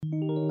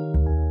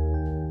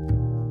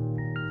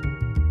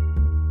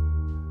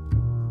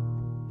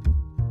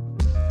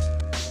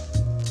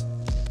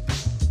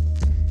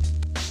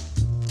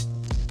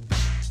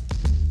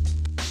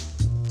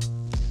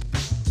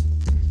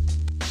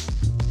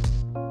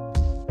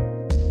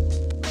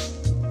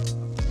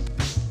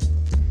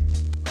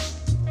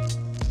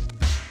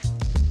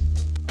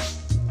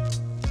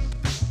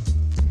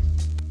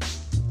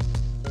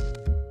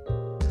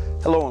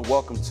Hello and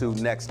welcome to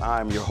Next.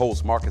 I'm your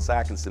host, Marcus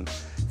Atkinson.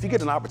 If you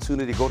get an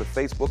opportunity, go to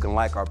Facebook and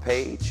like our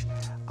page.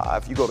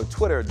 If you go to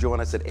Twitter,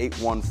 join us at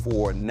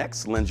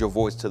 814-NEXT. Lend your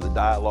voice to the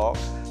dialogue.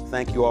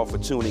 Thank you all for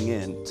tuning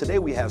in. Today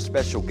we have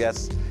special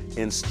guests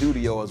in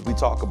studio as we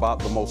talk about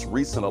the most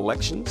recent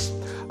elections.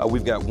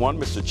 We've got one,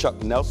 Mr.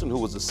 Chuck Nelson, who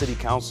was the city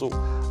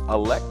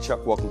council-elect.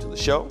 Chuck, welcome to the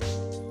show.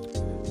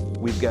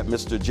 We've got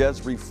Mr.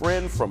 Jesry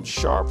Friend from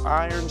Sharp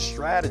Iron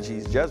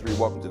Strategies. Jesry,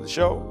 welcome to the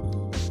show.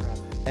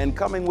 And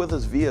coming with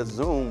us via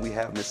Zoom, we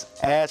have Miss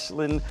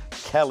Ashlyn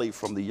Kelly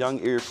from the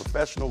Young Erie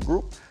Professional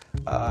Group.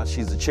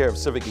 She's the chair of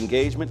civic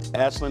engagement.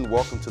 Ashlyn,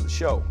 welcome to the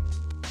show.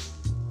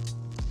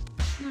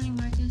 Good morning,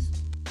 Marcus.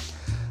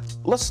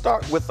 Let's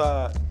start with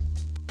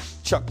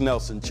Chuck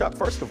Nelson. Chuck,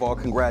 first of all,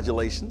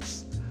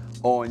 congratulations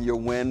on your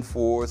win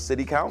for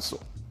city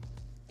council.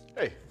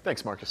 Hey,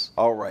 thanks, Marcus.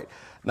 All right.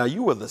 Now,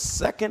 you were the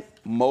second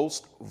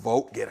most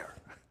vote getter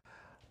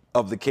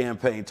of the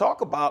campaign. Talk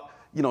about,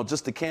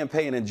 just the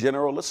campaign in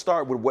general. Let's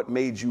start with what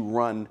made you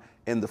run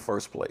in the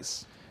first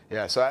place.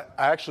 Yeah, so I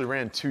actually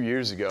ran 2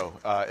 years ago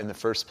in the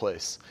first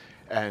place.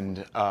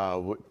 And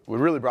what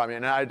really brought me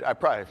in, and I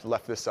probably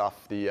left this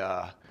off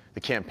the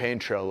campaign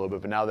trail a little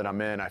bit, but now that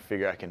I'm in, I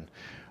figure I can.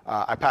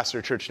 I pastor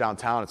a church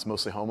downtown. It's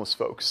mostly homeless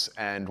folks.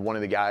 And one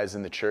of the guys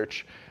in the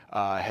church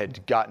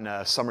had gotten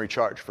a summary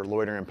charge for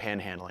loitering and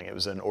panhandling. It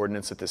was an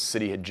ordinance that the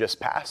city had just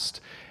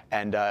passed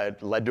and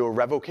led to a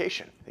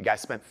revocation. The guy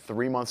spent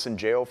 3 months in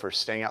jail for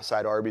staying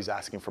outside Arby's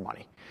asking for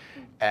money.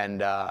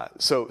 And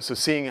so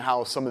seeing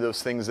how some of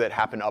those things that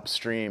happen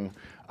upstream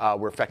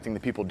were affecting the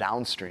people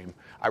downstream,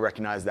 I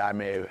recognized that I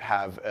may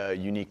have a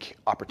unique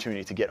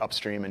opportunity to get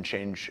upstream and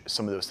change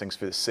some of those things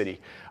for the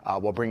city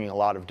while bringing a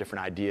lot of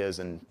different ideas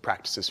and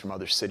practices from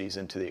other cities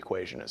into the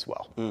equation as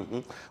well. Mm-hmm.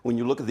 When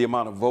you look at the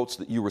amount of votes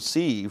that you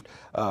received,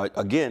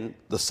 again,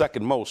 the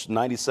second most,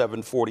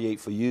 97-48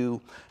 for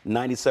you,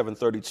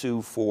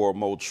 97-32 for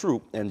Mo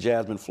Troop, and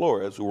Jasmine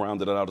Flores, who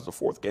rounded it out as the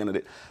fourth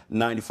candidate,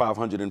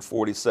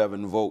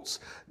 9,547 votes.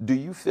 Do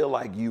you feel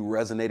like you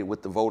resonated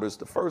with the voters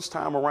the first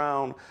time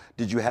around?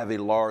 Did you have a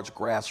large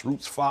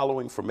grassroots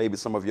following from maybe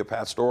some of your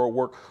pastoral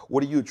work?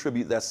 What do you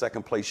attribute that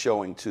second place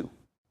showing to?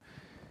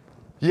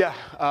 Yeah,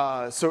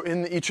 so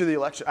in each of the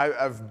elections,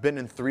 I've been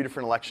in 3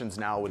 different elections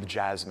now with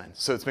Jasmine.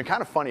 So it's been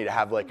kind of funny to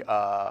have like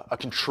a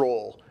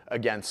control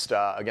against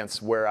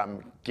where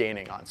I'm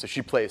gaining on. So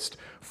she placed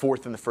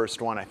 4th in the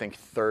first one, I think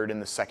 3rd in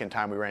the second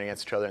time we ran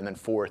against each other, and then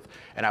 4th.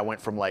 And I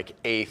went from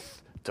like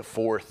 8th to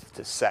 4th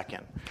to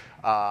 2nd.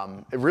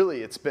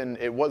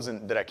 It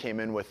wasn't that I came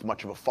in with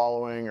much of a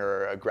following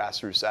or a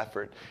grassroots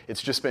effort.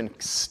 It's just been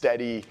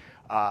steady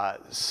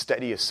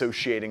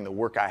associating the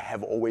work I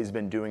have always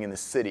been doing in the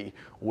city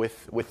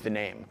with the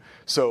name.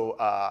 So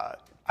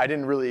I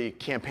didn't really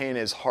campaign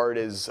as hard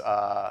as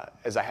I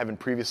have in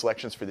previous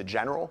elections for the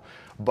general,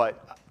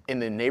 but in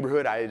the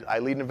neighborhood, I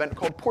lead an event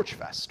called Porch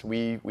Fest.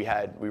 We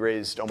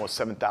raised almost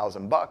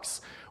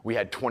 $7,000. We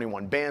had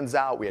 21 bands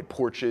out. We had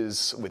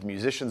porches with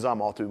musicians on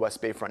them all through the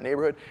West Bayfront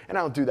neighborhood. And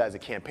I don't do that as a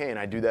campaign.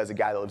 I do that as a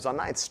guy that lives on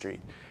 9th Street.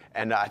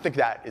 And I think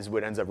that is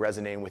what ends up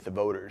resonating with the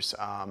voters.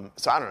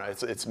 So I don't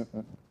know. It's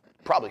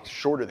probably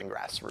shorter than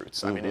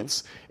grassroots. I mean,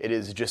 it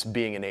is just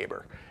being a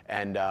neighbor.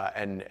 And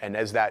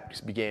as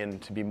that began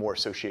to be more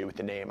associated with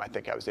the name, I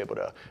think I was able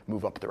to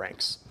move up the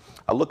ranks.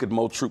 I look at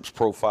Mo Troop's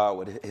profile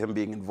with him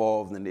being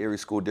involved in the Erie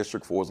School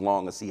District for as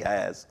long as he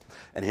has,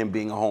 and him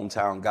being a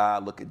hometown guy. I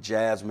look at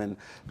Jasmine,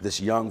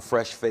 this young,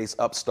 fresh-faced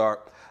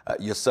upstart.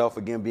 Yourself,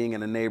 again, being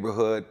in the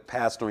neighborhood,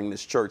 pastoring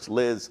this church.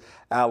 Liz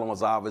Allen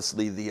was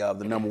obviously the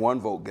 #1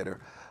 vote getter.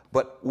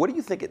 But what do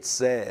you think it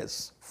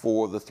says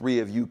for the 3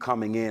 of you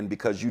coming in,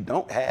 because you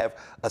don't have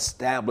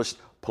established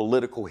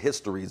political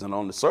histories, and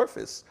on the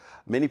surface,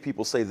 many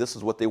people say this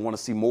is what they want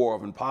to see more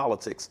of in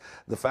politics.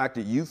 The fact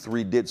that you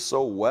 3 did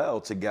so well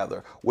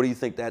together, what do you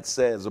think that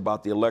says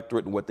about the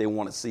electorate and what they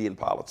want to see in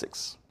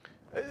politics?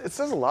 It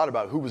says a lot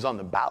about who was on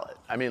the ballot.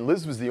 I mean,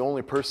 Liz was the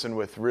only person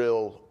with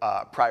real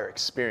prior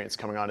experience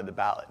coming onto the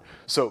ballot.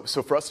 So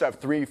for us to have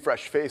 3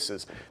 fresh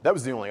faces, that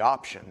was the only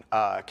option.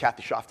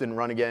 Kathy Schaaf didn't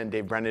run again,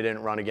 Dave Brennan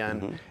didn't run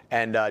again,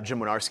 and Jim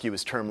Winarski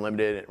was term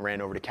limited and ran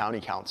over to county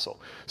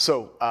council.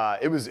 So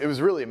it was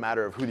really a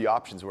matter of who the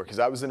options were, because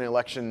I was in an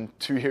election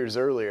 2 years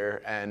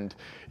earlier, and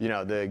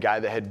the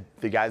guys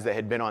that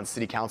had been on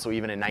city council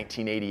even in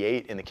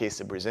 1988 in the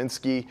case of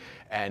Brzezinski,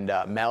 and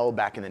Mel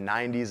back in the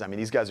 90s. I mean,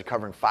 these guys are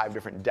covering 5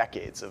 different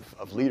decades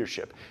of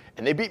leadership,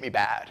 and they beat me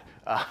bad.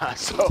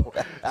 So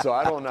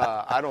I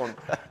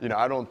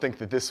don't think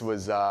that this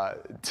was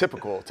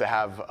typical to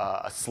have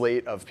a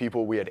slate of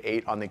people. We had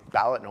 8 on the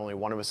ballot, and only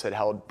one of us had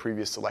held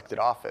previous elected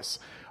office,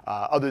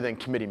 other than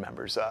committee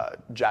members.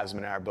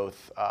 Jasmine and I are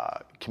both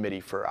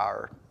committee for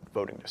our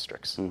voting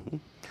districts. Mm-hmm.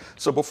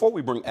 So before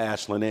we bring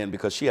Ashlyn in,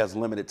 because she has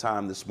limited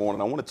time this morning,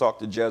 I want to talk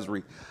to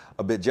Jesry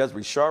a bit.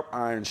 Jesry, Sharp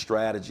Iron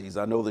Strategies.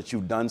 I know that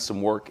you've done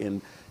some work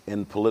in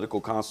political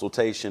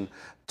consultation.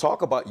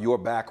 Talk about your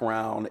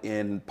background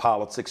in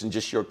politics and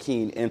just your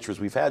keen interest.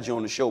 We've had you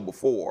on the show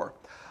before,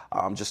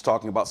 just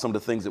talking about some of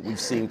the things that we've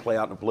seen play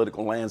out in the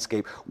political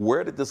landscape.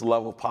 Where did this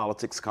love of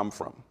politics come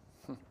from?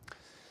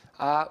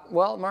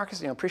 Well,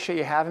 Marcus, appreciate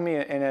you having me,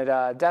 and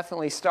it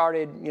definitely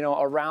started,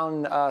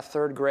 around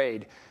third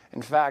grade.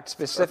 In fact,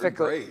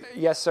 specifically, grade?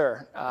 yes,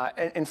 sir.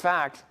 In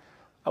fact,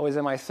 I was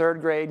in my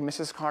third grade,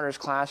 Mrs. Carter's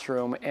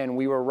classroom, and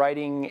we were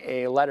writing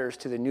letters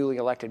to the newly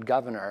elected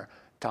governor,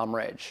 Tom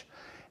Ridge.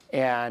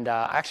 And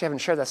I actually haven't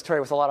shared that story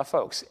with a lot of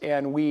folks.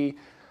 And we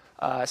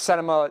sent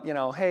him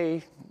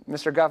hey,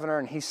 Mr. Governor,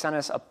 and he sent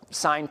us a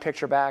signed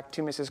picture back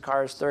to Mrs.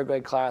 Carter's third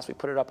grade class. We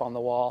put it up on the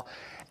wall.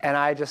 And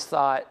I just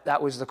thought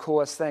that was the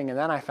coolest thing. And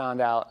then I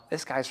found out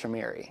this guy's from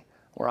Erie,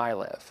 where I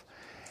live.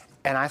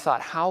 And I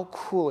thought, how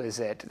cool is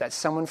it that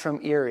someone from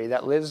Erie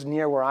that lives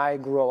near where I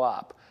grew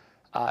up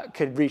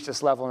could reach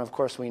this level? And of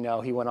course, we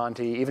know he went on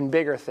to even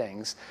bigger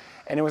things.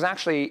 And it was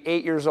actually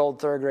 8 years old,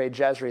 third grade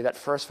Jesry that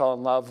first fell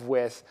in love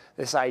with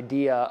this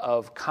idea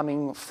of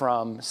coming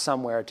from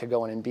somewhere to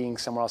going and being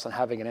somewhere else and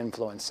having an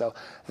influence. So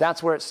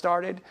that's where it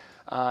started.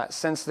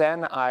 Since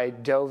then, I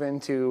dove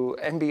into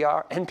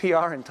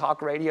NPR and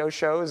talk radio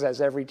shows, as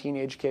every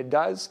teenage kid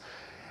does,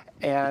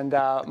 and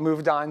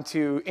moved on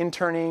to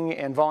interning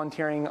and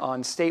volunteering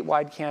on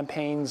statewide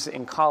campaigns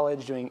in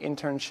college, doing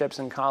internships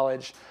in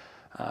college,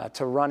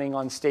 to running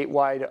on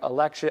statewide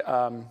election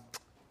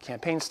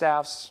campaign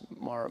staffs,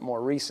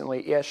 more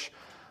recently-ish.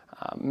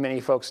 Many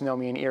folks know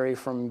me in Erie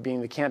from being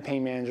the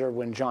campaign manager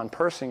when John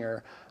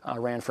Persinger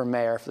ran for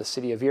mayor for the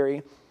city of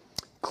Erie.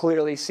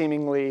 Clearly,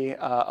 seemingly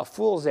a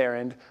fool's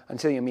errand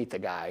until you meet the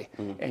guy,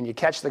 and you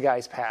catch the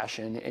guy's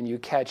passion, and you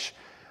catch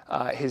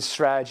his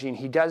strategy, and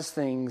he does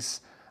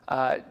things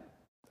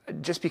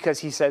just because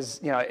he says,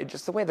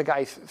 just the way the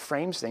guy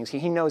frames things,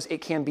 he knows it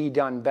can be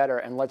done better,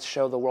 and let's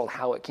show the world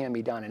how it can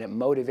be done, and it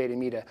motivated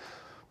me to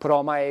put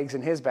all my eggs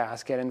in his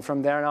basket, and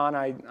from there on,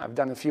 I've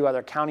done a few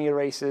other county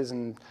races,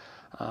 and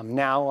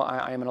now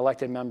I am an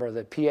elected member of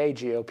the PA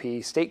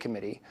GOP State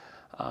Committee.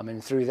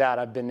 And through that,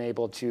 I've been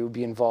able to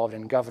be involved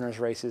in governor's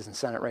races and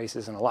Senate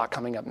races, and a lot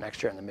coming up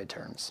next year in the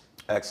midterms.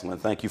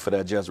 Excellent. Thank you for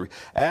that, Jesry.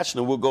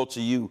 Ashton, we'll go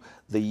to you.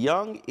 The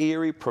Young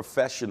Erie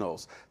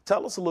Professionals.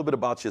 Tell us a little bit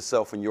about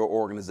yourself and your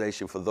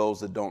organization for those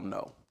that don't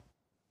know.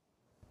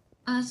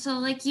 So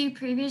like you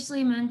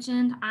previously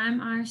mentioned,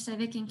 I'm our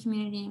civic and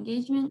community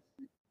engagement.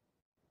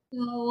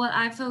 So what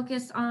I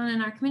focus on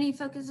and our committee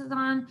focuses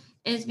on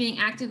is being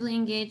actively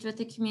engaged with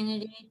the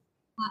community,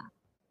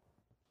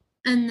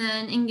 and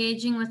then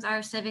engaging with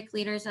our civic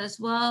leaders as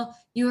well.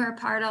 You were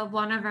part of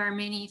one of our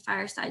many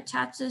fireside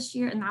chats this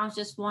year, and that was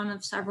just one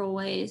of several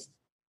ways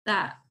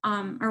that,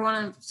 or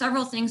one of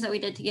several things that we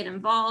did to get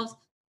involved.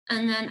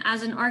 And then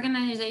as an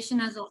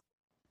organization as a whole,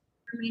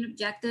 our main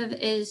objective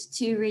is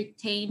to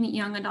retain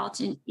young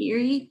adults in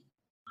Erie.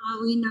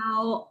 We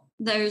know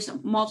there's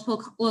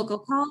multiple local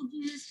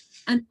colleges,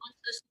 and once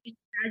those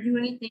students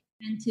graduate, they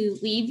tend to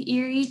leave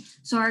Erie.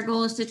 So our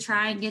goal is to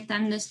try and get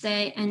them to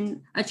stay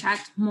and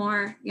attract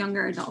more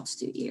younger adults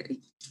to Erie.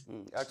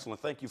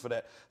 Excellent. Thank you for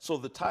that. So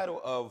the title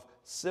of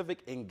Civic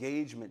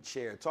Engagement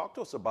Chair, talk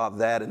to us about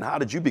that, and how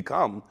did you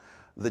become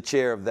the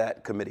chair of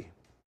that committee?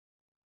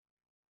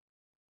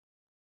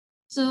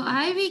 So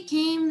I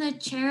became the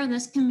chair of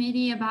this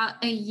committee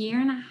about 1.5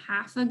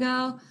 years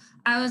ago.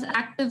 I was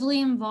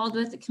actively involved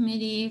with the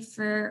committee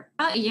for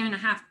about 1.5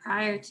 years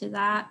prior to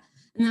that.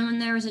 And then when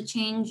there was a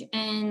change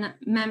in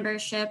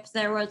membership,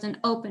 there was an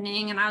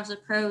opening, and I was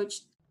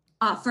approached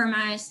for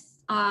my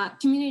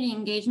community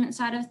engagement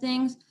side of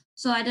things.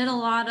 So I did a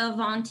lot of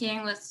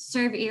volunteering with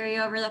Serve Erie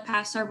over the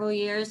past several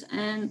years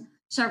and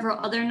several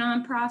other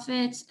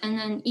nonprofits. And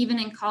then even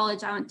in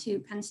college, I went to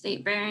Penn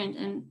State Behrend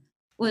and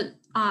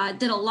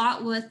did a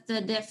lot with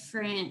the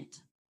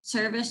different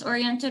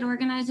service-oriented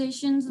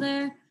organizations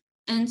there.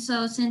 And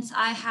so since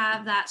I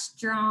have that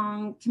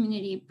strong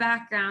community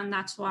background,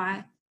 that's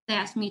why they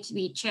asked me to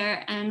be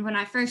chair. And when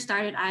I first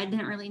started, I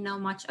didn't really know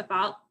much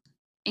about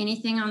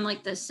anything on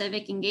like the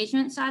civic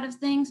engagement side of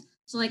things.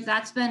 So like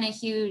that's been a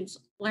huge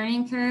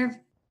learning curve.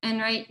 And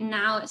right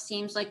now it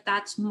seems like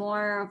that's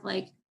more of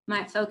like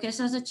my focus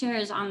as a chair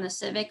is on the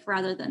civic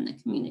rather than the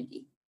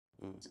community.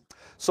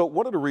 So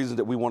one of the reasons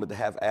that we wanted to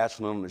have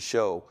Ashton on the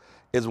show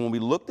is when we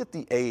looked at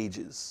the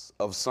ages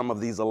of some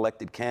of these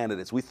elected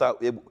candidates, we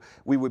thought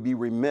we would be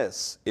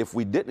remiss if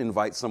we didn't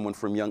invite someone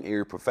from Young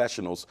Erie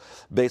Professionals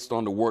based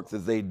on the work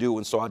that they do.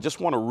 And so I just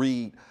want to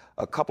read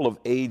a couple of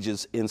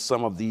ages in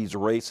some of these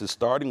races,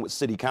 starting with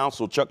City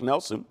Council. Chuck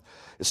Nelson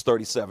is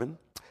 37.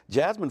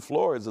 Jasmine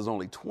Flores is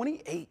only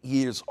 28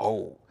 years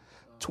old.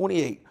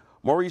 28.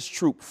 Maurice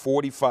Troop,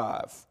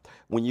 45.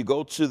 When you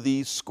go to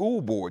the school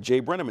board,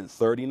 Jay Brenneman,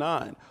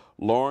 39.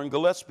 Lauren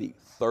Gillespie,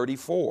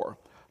 34.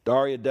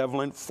 Daria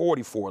Devlin,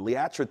 44.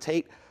 Leatra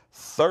Tate,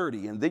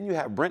 30. And then you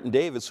have Brenton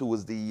Davis, who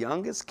was the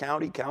youngest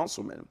county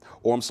councilman,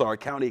 or I'm sorry,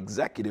 county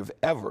executive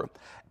ever,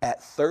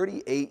 at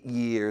 38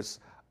 years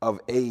of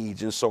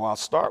age. And so I'll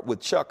start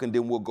with Chuck, and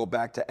then we'll go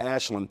back to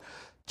Ashland.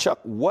 Chuck,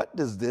 what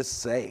does this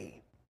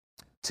say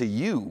to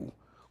you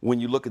when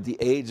you look at the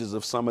ages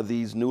of some of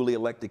these newly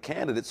elected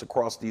candidates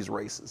across these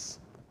races?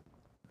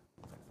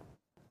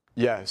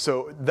 Yeah,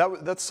 so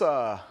that's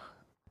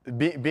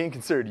Being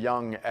considered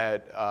young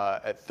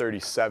at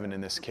 37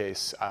 in this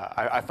case,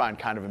 I find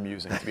kind of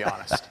amusing, to be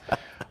honest.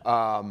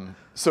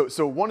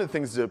 So one of the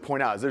things to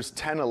point out is there's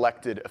 10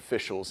 elected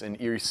officials in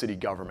Erie City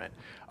government.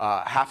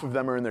 Half of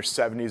them are in their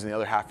 70s and the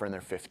other half are in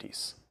their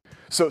 50s.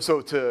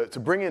 So to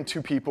bring in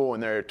two people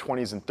in their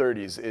 20s and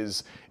 30s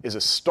is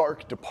a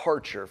stark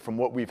departure from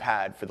what we've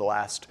had for the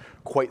last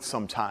quite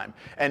some time.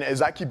 And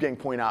as I keep getting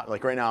pointed out,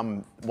 like right now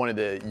I'm one of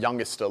the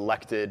youngest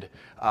elected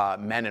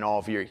men in all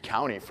of Erie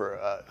County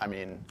for,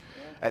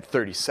 at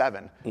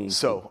 37. Mm-hmm.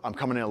 So I'm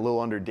coming in a little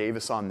under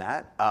Davis on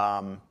that.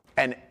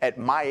 And at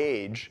my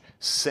age,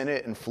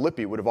 Sinnott and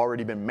Filippi would have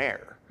already been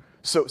mayor.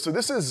 So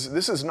this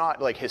is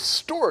not like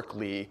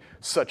historically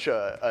such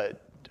a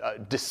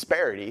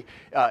disparity.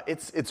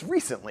 It's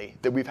recently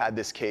that we've had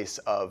this case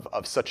of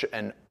such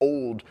an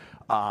old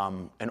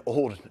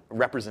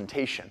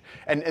representation,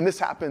 and this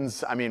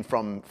happens. I mean,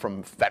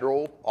 from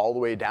federal all the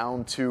way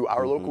down to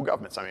our local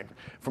governments. I mean,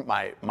 from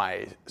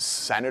my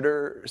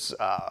senators,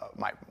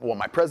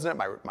 my president,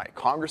 my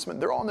congressman,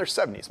 they're all in their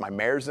 70s. My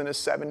mayor's in his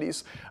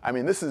 70s. I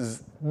mean, this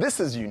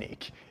is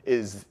unique.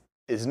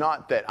 Is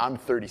not that I'm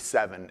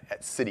 37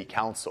 at city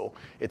council.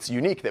 It's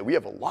unique that we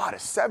have a lot of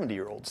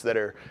 70-year-olds that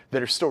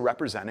are still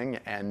representing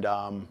and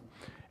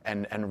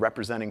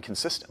representing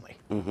consistently.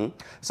 Mm-hmm.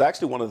 It's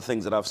actually one of the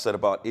things that I've said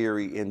about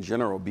Erie in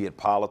general, be it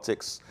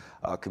politics,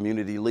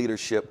 community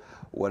leadership,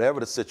 whatever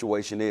the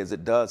situation is,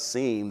 it does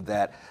seem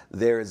that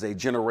there is a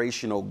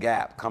generational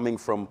gap coming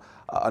from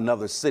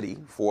another city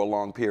for a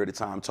long period of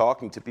time,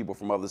 talking to people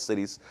from other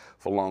cities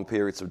for long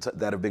periods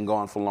that have been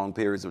gone for long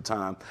periods of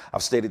time.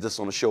 I've stated this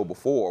on the show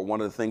before.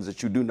 One of the things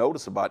that you do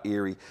notice about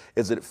Erie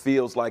is that it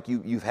feels like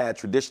you've had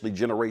traditionally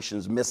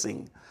generations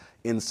missing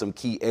in some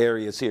key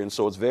areas here, and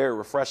so it's very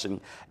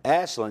refreshing.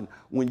 Ashlyn,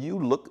 when you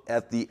look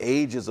at the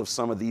ages of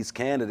some of these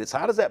candidates,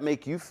 how does that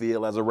make you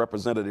feel as a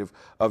representative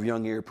of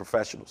young Erie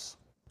professionals?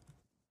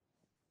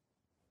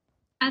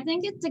 I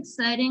think it's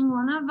exciting.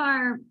 One of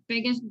our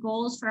biggest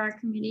goals for our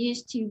committee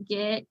is to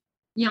get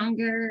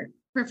younger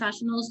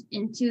professionals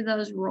into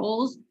those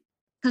roles.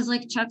 Because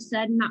like Chuck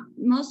said,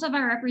 most of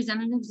our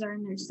representatives are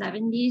in their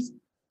 70s.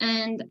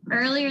 And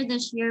earlier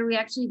this year, we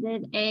actually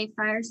did a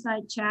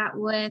fireside chat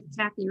with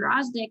Kathy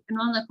Rosdick. And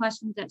one of the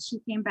questions that she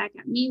came back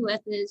at me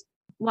with is,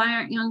 why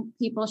aren't young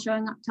people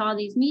showing up to all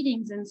these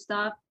meetings and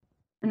stuff?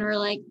 And we're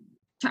like,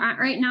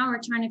 right now we're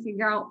trying to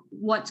figure out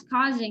what's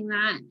causing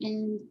that.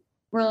 And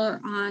we're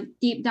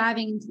deep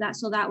diving into that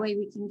so that way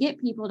we can get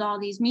people to all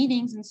these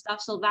meetings and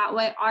stuff. So that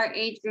way our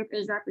age group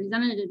is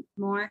represented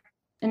more.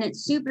 And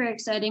it's super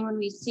exciting when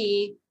we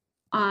see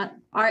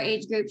our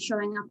age group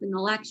showing up in the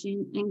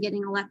election and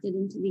getting elected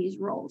into these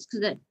roles,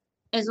 because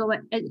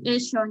it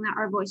is showing that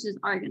our voices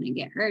are going to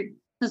get heard,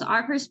 because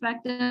our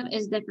perspective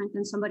is different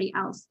than somebody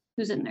else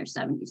who's in their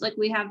 70s. Like,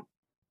 we have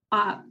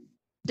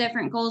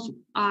different goals.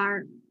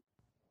 Our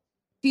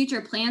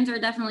future plans are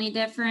definitely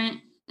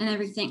different and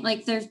everything.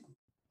 Like,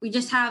 we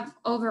just have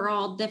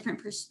overall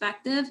different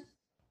perspective,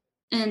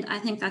 and I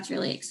think that's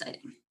really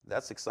exciting.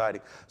 That's exciting.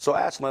 So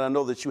Ashlyn, I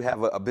know that you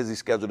have a busy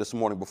schedule this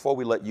morning. Before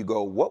we let you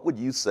go, what would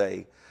you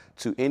say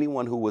to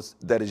anyone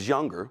that is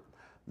younger,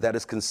 that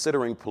is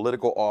considering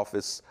political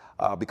office,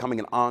 becoming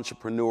an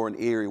entrepreneur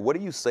in Erie? What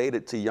do you say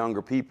to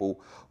younger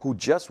people who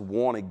just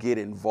want to get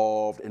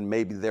involved and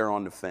maybe they're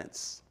on the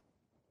fence?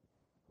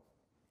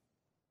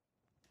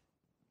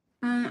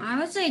 I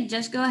would say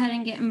just go ahead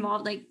and get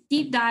involved, like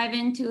deep dive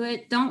into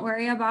it. Don't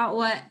worry about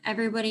what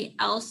everybody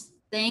else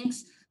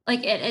thinks.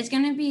 Like, it is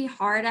going to be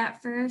hard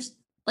at first.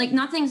 Like,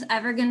 nothing's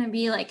ever going to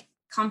be like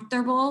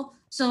comfortable.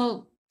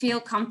 So feel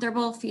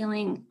comfortable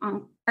feeling hold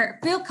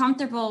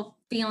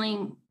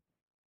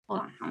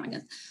on, oh my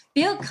goodness.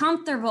 Feel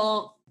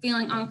comfortable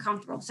feeling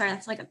uncomfortable. Sorry,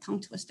 that's like a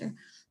tongue twister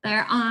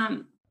there.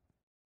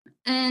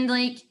 And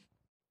like,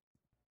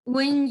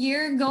 when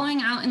you're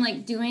going out and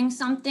like doing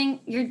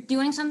something, you're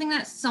doing something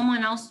that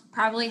someone else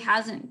probably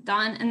hasn't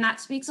done. And that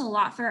speaks a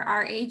lot for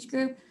our age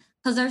group,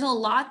 because there's a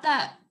lot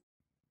that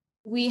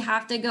we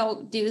have to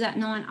go do that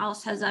no one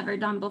else has ever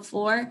done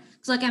before.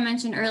 Because like I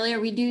mentioned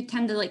earlier, we do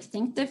tend to like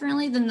think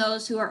differently than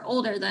those who are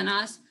older than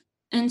us.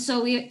 And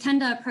so we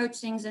tend to approach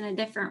things in a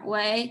different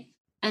way,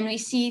 and we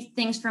see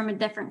things from a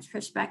different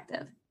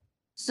perspective.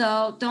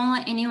 So don't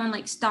let anyone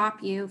like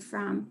stop you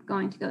from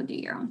going to go do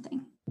your own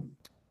thing.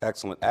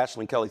 Excellent.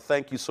 Ashlyn Kelly,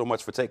 thank you so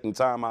much for taking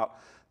time out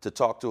to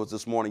talk to us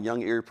this morning.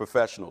 Young Erie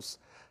professionals,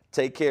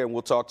 take care, and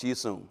we'll talk to you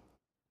soon.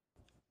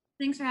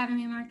 Thanks for having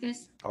me,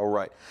 Marcus. All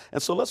right. And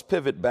so let's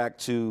pivot back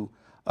to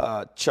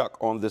Chuck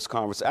on this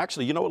conversation.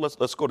 Actually, you know what?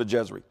 Let's go to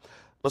Jesri.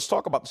 Let's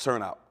talk about the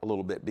turnout a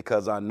little bit,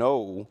 because I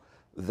know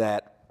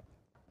that,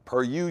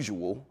 per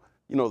usual,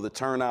 you know, the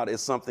turnout is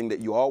something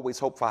that you always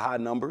hope for high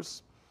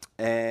numbers,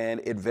 and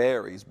it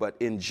varies. But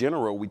in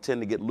general, we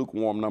tend to get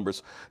lukewarm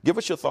numbers. Give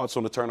us your thoughts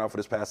on the turnout for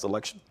this past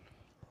election.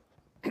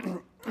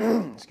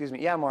 Excuse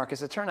me. Yeah, Marcus,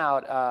 the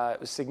turnout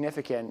was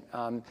significant.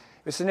 It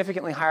was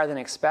significantly higher than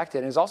expected.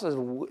 And it's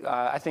also,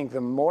 I think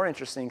the more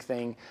interesting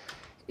thing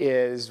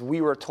is we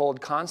were told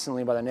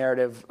constantly by the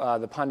narrative,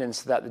 the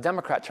pundits, that the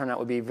Democrat turnout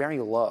would be very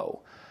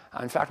low.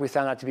 In fact, we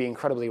found that to be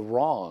incredibly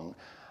wrong.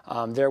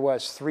 There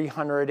was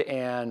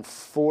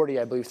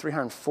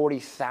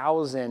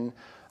 340,000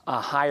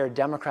 higher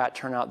Democrat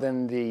turnout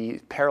than the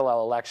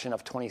parallel election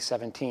of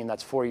 2017.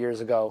 That's 4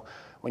 years ago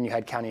when you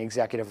had county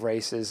executive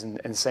races and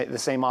the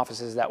same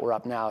offices that were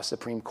up now,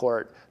 Supreme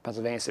Court,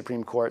 Pennsylvania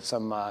Supreme Court,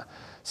 some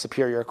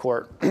Superior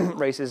Court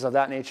races of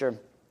that nature.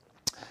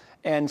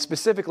 And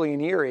specifically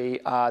in Erie,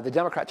 the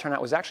Democrat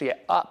turnout was actually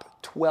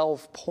up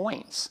 12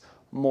 points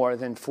more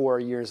than 4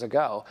 years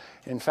ago.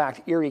 In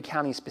fact, Erie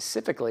County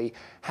specifically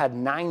had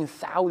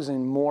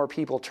 9,000 more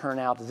people turn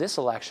out this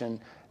election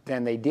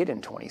than they did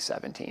in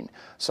 2017.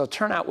 So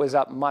turnout was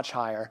up much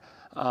higher.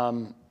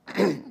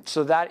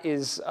 So that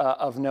is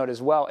of note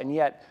as well. And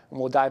yet, and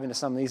we'll dive into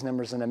some of these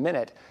numbers in a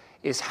minute,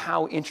 is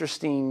how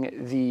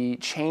interesting the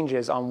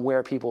changes on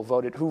where people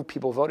voted, who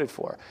people voted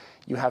for.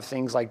 You have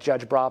things like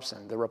Judge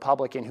Brobson, the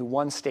Republican who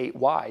won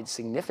statewide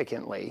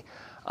significantly,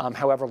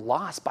 however,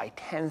 lost by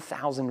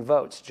 10,000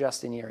 votes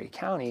just in Erie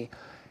County.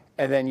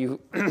 And then you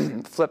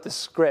flip the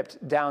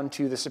script down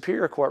to the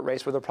Superior Court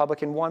race where the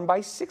Republican won by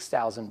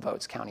 6,000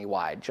 votes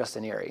countywide just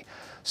in Erie.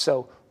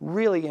 So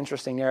really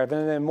interesting narrative.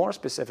 And then more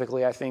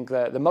specifically, I think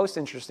the most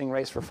interesting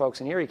race for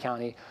folks in Erie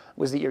County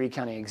was the Erie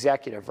County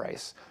executive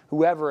race.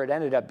 Whoever it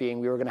ended up being,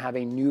 we were going to have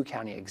a new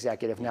county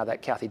executive now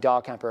that Kathy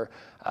Dahlkemper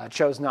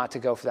chose not to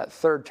go for that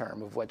third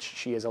term, of which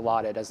she is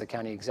allotted as the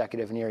county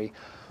executive in Erie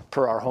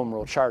per our home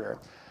rule charter.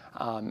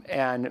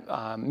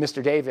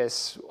 Mr.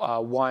 Davis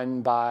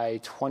won by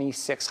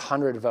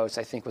 2,600 votes,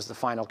 I think was the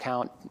final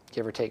count,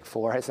 give or take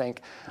 4, I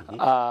think.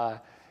 Mm-hmm.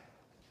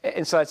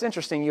 And so it's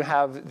interesting. You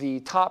have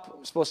the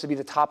top, supposed to be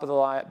the top of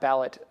the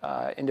ballot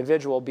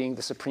individual being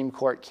the Supreme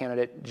Court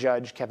candidate,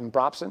 Judge Kevin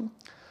Brobson,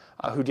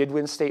 who did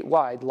win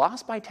statewide,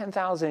 lost by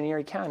 10,000 in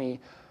Erie County,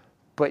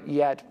 but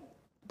yet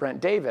Brent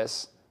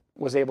Davis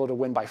was able to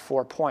win by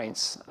 4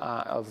 points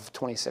of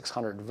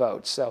 2,600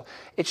 votes. So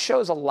it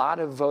shows a lot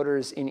of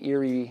voters in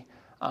Erie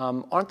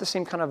aren't the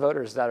same kind of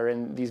voters that are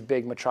in these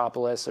big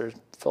metropolis or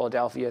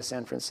Philadelphia,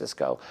 San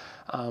Francisco.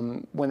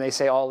 When they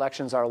say all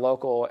elections are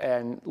local,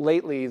 and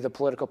lately the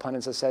political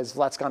pundits have said,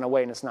 well, that's gone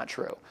away, and it's not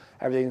true.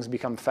 Everything's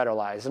become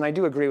federalized. And I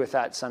do agree with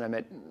that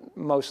sentiment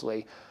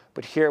mostly,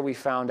 but here we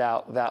found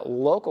out that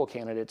local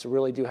candidates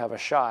really do have a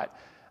shot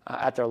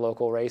at their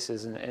local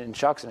races, and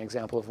Chuck's an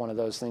example of one of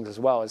those things as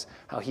well, is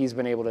how he's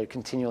been able to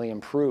continually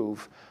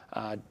improve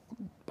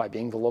by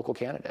being the local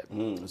candidate.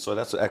 So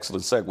that's an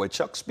excellent segue.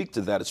 Chuck, speak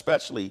to that,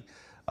 especially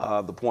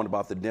the point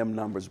about the Dem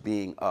numbers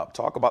being up.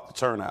 Talk about the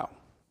turnout.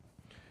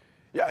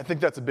 Yeah, I think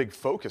that's a big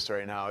focus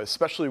right now,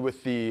 especially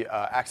with the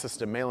access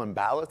to mail-in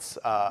ballots.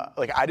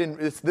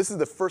 This is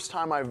the first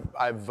time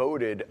I've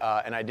voted,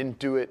 and I didn't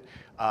do it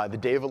the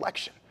day of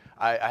election.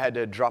 I had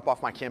to drop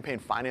off my campaign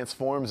finance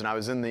forms, and I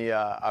was in the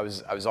I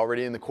was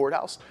already in the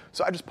courthouse.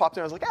 So I just popped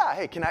in. I was like,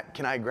 hey,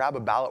 can I grab a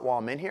ballot while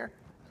I'm in here?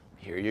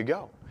 Here you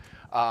go.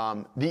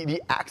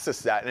 The access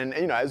to that, and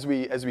as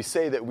we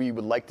say that we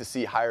would like to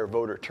see higher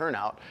voter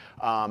turnout,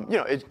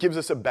 it gives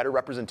us a better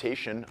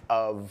representation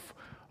of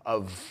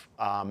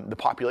the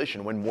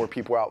population when more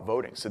people are out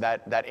voting. So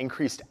that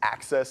increased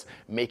access,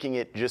 making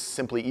it just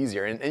simply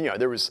easier. And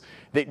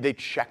they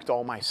checked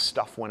all my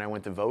stuff when I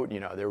went to vote.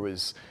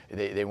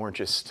 They weren't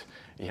just,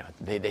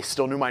 they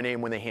still knew my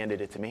name when they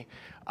handed it to me.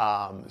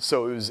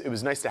 So it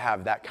was nice to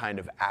have that kind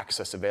of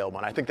access available.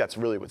 And I think that's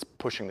really what's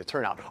pushing the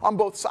turnout on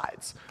both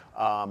sides.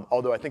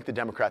 Although I think the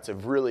Democrats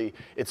have really,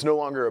 it's no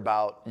longer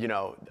about,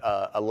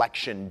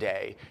 election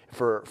day.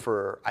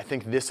 For I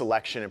think this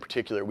election in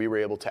particular, we were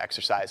able to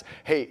exercise,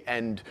 hey,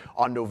 and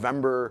on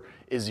November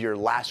is your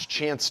last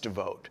chance to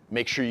vote.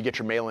 Make sure you get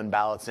your mail-in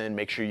ballots in.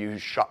 Make sure you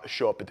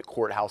show up at the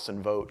courthouse and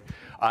vote.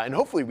 And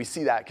hopefully we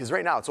see that, because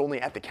right now it's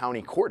only at the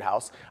county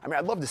courthouse. I mean,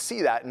 I'd love to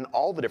see that in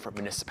all the different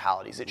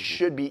municipalities. It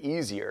should be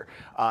easier.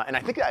 And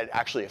I think that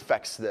actually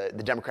affects the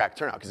Democratic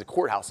turnout, because the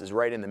courthouse is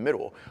right in the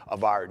middle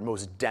of our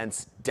most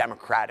dense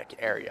Democratic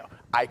area.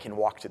 I can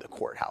walk to the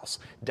courthouse.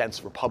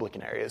 Dense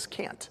Republican areas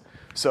can't.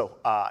 So,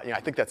 I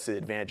think that's the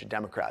advantage of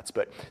Democrats.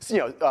 But,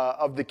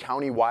 of the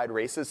county-wide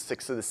races,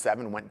 6 of the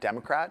 7 went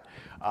Democrat.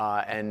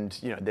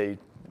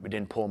 We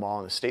didn't pull them all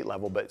on the state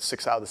level, but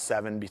 6 out of the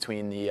 7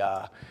 between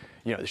the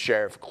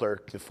sheriff,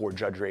 clerk, the 4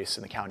 judge race,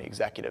 and the county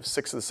executive,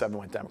 6 of the 7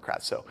 went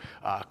Democrats. So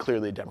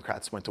clearly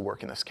Democrats went to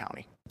work in this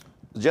county.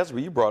 Jessica,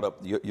 you brought up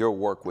your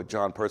work with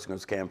John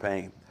Persinger's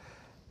campaign.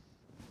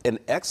 An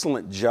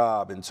excellent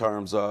job in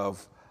terms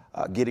of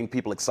getting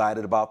people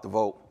excited about the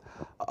vote.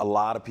 A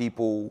lot of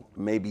people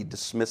maybe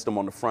dismissed him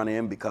on the front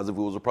end because if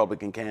it was a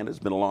Republican candidate. It's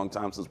been a long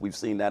time since we've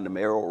seen that in the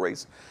mayoral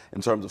race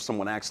in terms of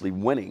someone actually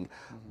winning.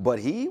 But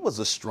he was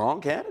a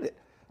strong candidate.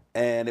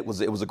 And it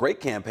was a great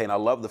campaign. I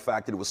love the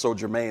fact that it was so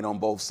germane on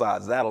both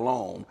sides. That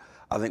alone,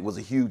 I think, was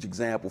a huge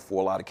example for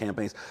a lot of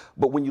campaigns.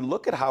 But when you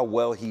look at how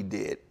well he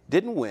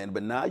didn't win,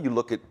 but now you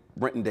look at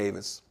Brenton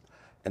Davis,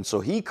 and so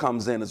he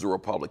comes in as a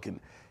Republican,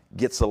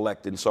 gets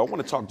elected. And so I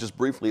want to talk just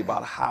briefly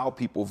about how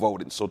people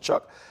voted. So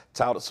Chuck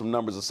touted some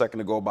numbers a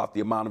second ago about the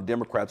amount of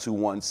Democrats who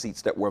won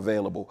seats that were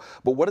available.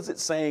 But what is it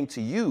saying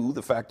to you,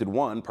 the fact that,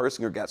 one,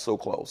 Persinger got so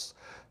close,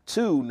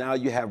 Two, now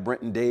you have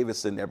Brenton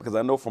Davis in there, because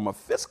I know from a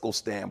fiscal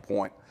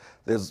standpoint,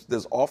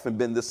 there's often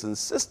been this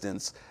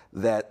insistence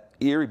that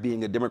Erie,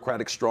 being a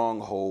Democratic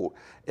stronghold,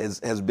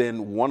 has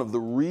been one of the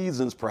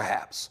reasons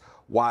perhaps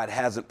why it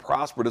hasn't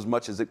prospered as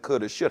much as it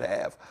could or should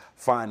have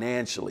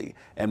financially.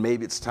 And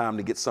maybe it's time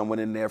to get someone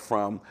in there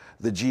from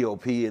the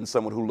GOP and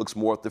someone who looks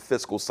more at the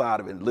fiscal side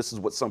of it. And listens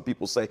to what some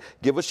people say.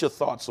 Give us your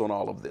thoughts on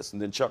all of this.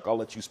 And then Chuck, I'll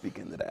let you speak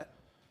into that.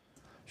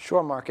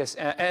 Sure, Marcus.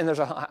 And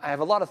I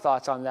have a lot of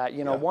thoughts on that.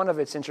 You know, one of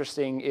it's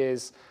interesting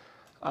is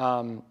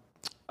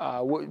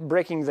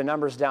breaking the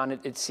numbers down.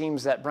 It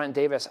seems that Brent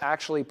Davis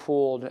actually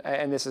pooled,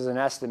 and this is an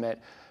estimate,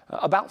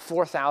 about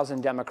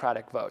 4,000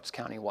 Democratic votes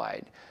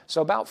countywide.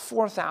 So about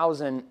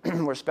 4,000,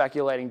 we're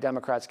speculating,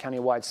 Democrats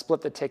countywide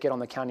split the ticket on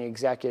the county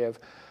executive,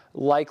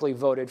 likely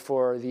voted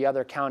for the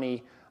other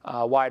county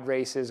wide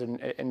races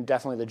and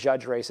definitely the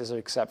judge races,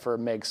 except for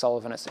Meg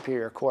Sullivan at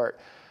Superior Court,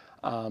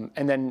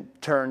 and then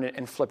turned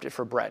and flipped it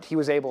for Brett. He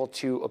was able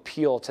to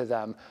appeal to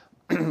them.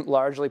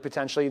 Largely,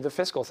 potentially, the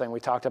fiscal thing.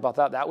 We talked about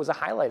that. That was a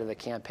highlight of the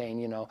campaign.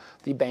 You know,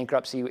 the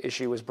bankruptcy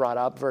issue was brought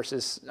up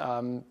versus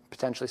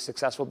potentially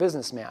successful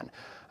businessman.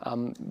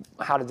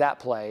 How did that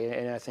play?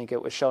 And I think it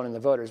was shown in the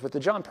voters. With the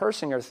John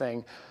Persinger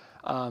thing,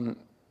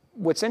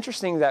 what's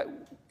interesting that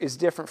is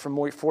different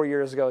from 4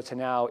 years ago to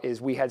now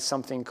is we had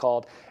something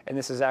called, and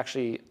this is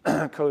actually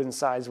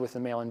coincides with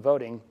the mail-in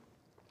voting,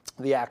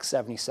 the Act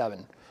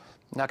 77.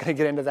 I'm not going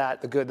to get into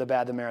that, the good, the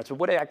bad, the merits. But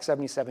what Act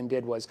 77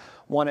 did was,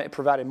 one, it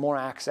provided more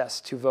access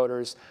to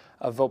voters,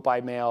 vote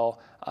by mail.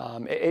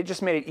 It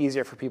just made it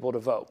easier for people to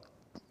vote.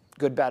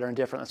 Good, bad, or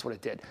indifferent, that's what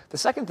it did. The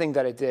second thing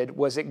that it did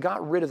was it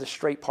got rid of the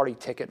straight party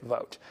ticket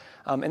vote.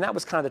 And that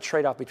was kind of the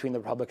trade-off between the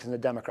Republicans and the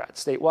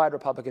Democrats. Statewide,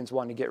 Republicans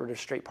wanted to get rid of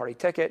straight party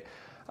ticket.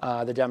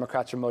 The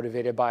Democrats were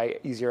motivated by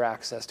easier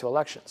access to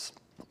elections.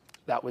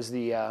 That was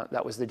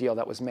the deal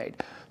that was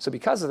made. So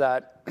because of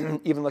that,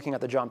 even looking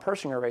at the John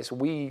Persinger race,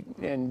 we,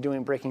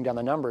 in breaking down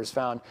the numbers,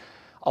 found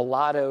a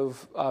lot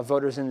of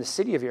voters in the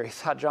city of Erie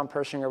thought John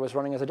Persinger was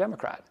running as a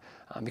Democrat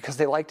because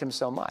they liked him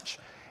so much.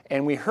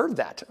 And we heard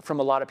that from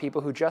a lot of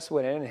people who just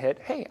went in and hit,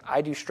 hey,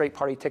 I do straight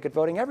party ticket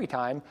voting every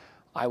time.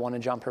 I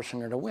wanted John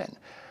Persinger to win.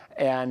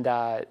 And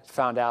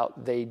found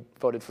out they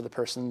voted for the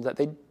person that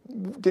they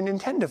didn't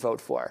intend to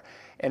vote for.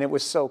 And it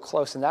was so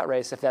close in that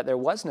race, if there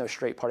was no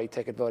straight party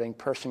ticket voting,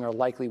 Persinger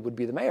likely would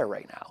be the mayor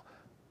right now.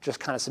 Just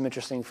kind of some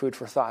interesting food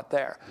for thought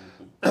there.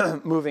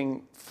 Mm-hmm.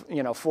 Moving,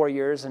 4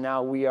 years, and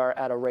now we are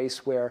at a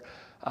race where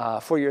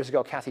 4 years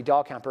ago, Kathy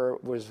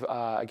Dahlkemper was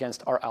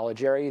against Art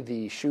Alighieri,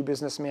 the shoe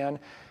businessman,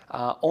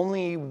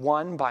 only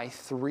won by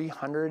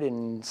 300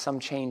 and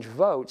some change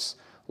votes,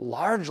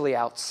 largely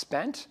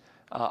outspent.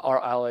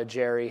 Art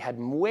Alighieri had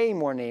way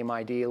more name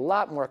ID, a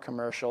lot more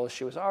commercials.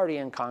 She was already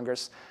in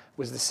Congress,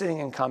 was the sitting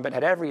incumbent,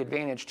 had every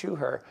advantage to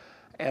her,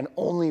 and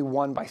only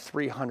won by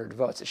 300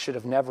 votes. It should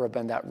have never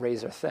been that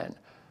razor thin.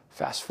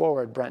 Fast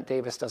forward, Brent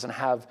Davis doesn't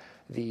have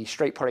the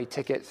straight party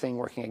ticket thing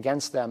working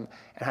against them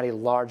and had a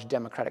large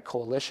Democratic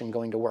coalition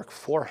going to work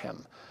for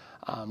him.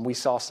 We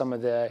saw some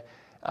of the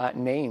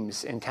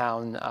names in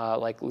town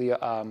like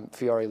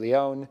Fiore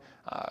Leone,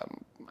 I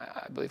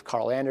believe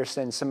Carl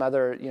Anderson, some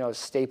other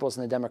staples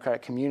in the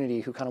Democratic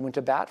community who kind of went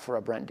to bat for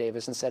a Brent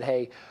Davis and said,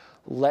 hey,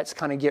 let's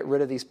kind of get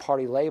rid of these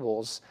party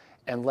labels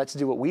and let's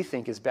do what we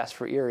think is best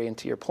for Erie. And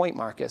to your point,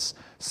 Marcus,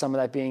 some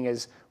of that being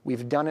is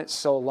we've done it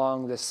so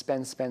long, this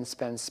spend.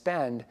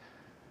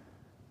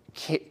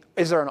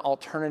 Is there an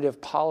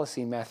alternative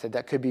policy method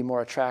that could be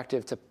more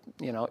attractive to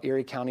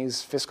Erie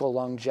County's fiscal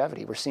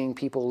longevity? We're seeing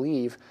people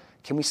leave.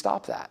 Can we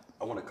stop that?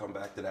 I want to come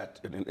back to that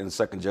in a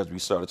second, Judge. We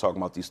started talking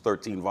about these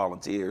 13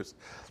 volunteers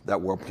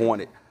that were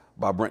appointed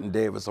by Brenton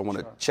Davis. I want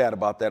to chat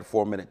about that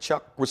for a minute.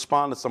 Chuck,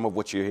 respond to some of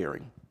what you're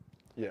hearing.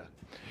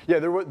 Yeah,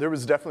 there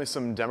was definitely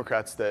some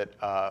Democrats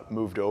that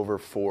moved over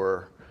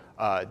for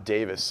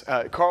Davis.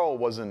 Carl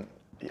wasn't.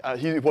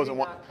 He wasn't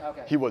one.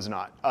 Okay. He was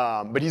not.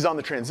 But he's on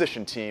the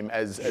transition team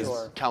as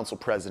council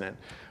president.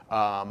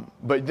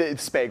 But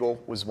Spagel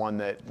was one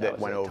that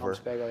went over.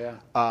 Tom Spagel,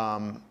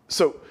 yeah.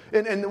 So,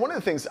 and one of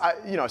the things,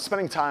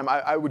 spending time,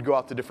 I would go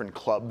out to different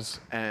clubs,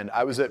 and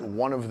I was at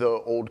one of the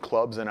old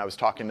clubs, and I was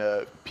talking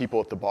to people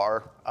at the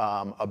bar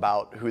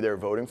about who they're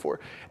voting for,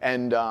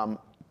 and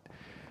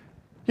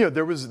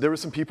there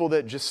was some people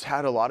that just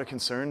had a lot of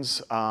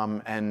concerns,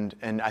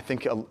 and I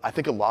think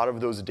a lot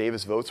of those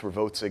Davis votes were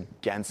votes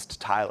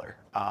against Tyler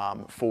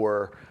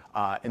for,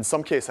 in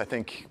some case, I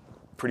think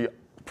pretty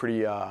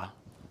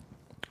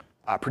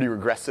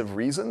regressive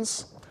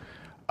reasons,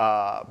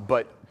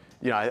 but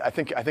I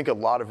think a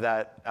lot of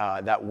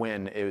that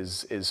win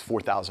is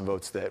 4,000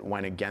 votes that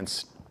went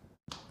against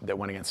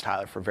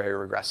Tyler for very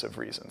regressive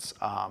reasons.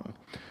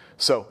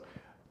 So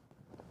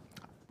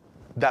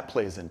that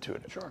plays into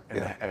it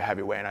in a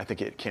heavy way, and I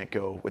think it can't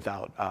go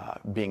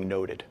without being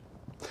noted.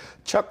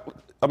 Chuck,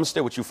 I'm gonna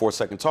stay with you for a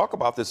second. Talk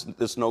about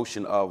this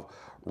notion of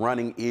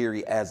running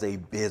Erie as a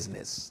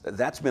business.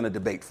 That's been a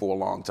debate for a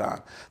long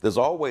time. There's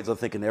always, I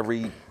think, in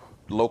every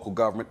local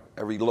government,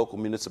 every local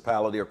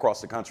municipality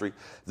across the country,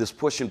 this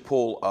push and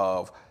pull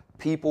of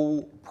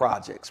people,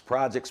 projects,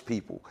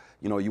 people.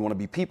 You know, you want to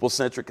be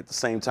people-centric at the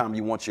same time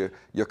you want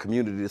your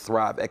community to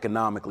thrive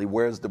economically.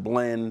 Where's the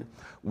blend?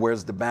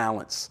 Where's the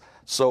balance?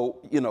 So,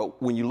 you know,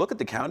 when you look at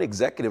the county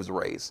executive's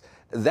race,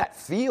 that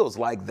feels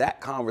like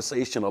that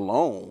conversation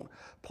alone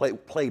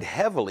played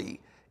heavily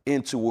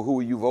into who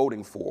are you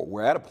voting for.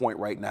 We're at a point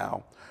right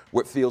now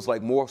where it feels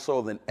like more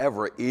so than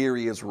ever,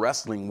 Erie is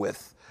wrestling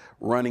with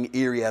running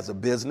Erie as a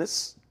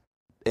business.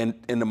 And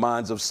in the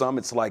minds of some,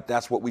 it's like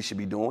that's what we should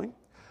be doing.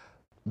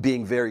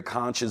 Being very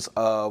conscious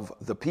of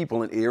the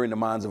people in Erie, in the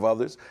minds of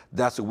others,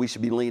 that's what we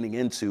should be leaning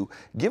into.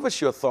 Give us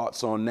your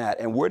thoughts on that,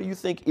 and where do you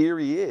think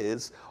Erie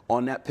is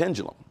on that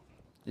pendulum?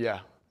 Yeah,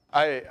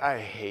 I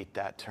hate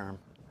that term.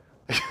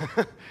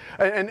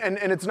 and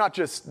it's not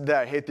just that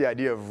I hate the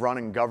idea of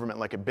running government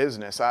like a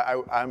business.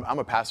 I'm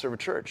a pastor of a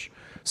church.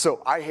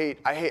 So I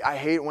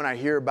hate when I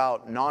hear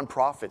about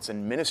nonprofits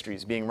and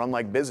ministries being run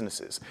like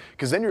businesses,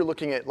 because then you're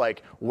looking at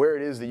like where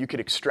it is that you could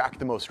extract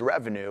the most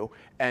revenue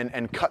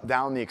and cut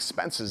down the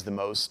expenses the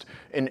most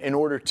in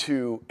order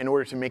to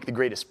make the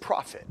greatest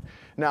profit.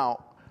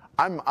 Now,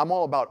 I'm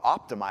all about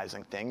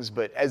optimizing things,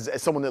 but as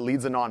someone that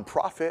leads a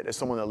nonprofit, as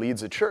someone that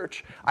leads a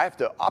church, I have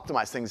to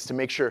optimize things to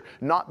make sure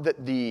not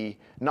that the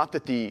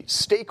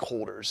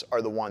stakeholders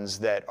are the ones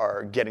that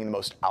are getting the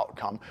most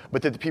outcome,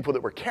 but that the people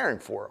that we're caring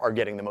for are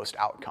getting the most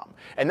outcome.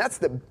 And that's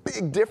the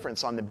big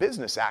difference on the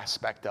business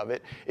aspect of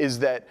it, is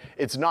that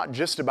it's not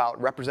just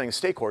about representing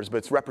stakeholders, but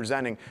it's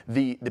representing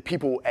the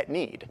people at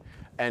need.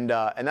 And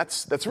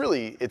that's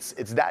really, it's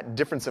that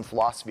difference in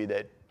philosophy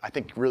that I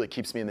think really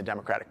keeps me in the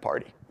Democratic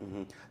Party.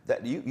 Mm-hmm.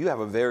 That you have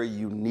a very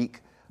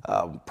unique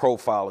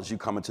profile as you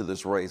come into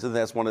this race, and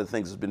that's one of the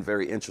things that's been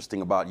very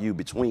interesting about you,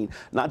 between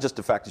not just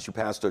the fact that you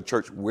pastor a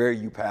church, where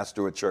you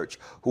pastor a church,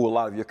 who a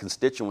lot of your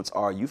constituents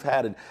are. You've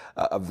had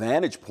a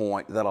vantage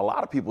point that a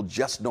lot of people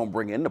just don't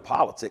bring into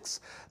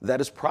politics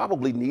that is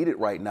probably needed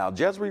right now.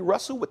 Jesry,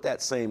 wrestle with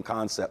that same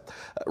concept.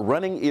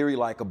 Running Erie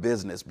like a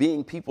business,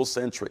 being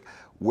people-centric.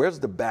 Where's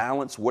the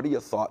balance? What are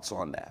your thoughts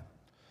on that?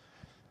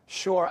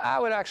 Sure, I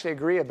would actually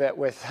agree a bit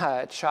with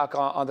Chuck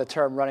on the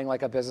term running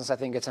like a business. I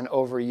think it's an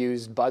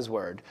overused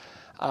buzzword.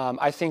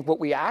 I think what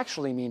we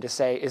actually mean to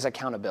say is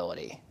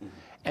accountability. Mm-hmm.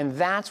 And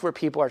that's where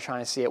people are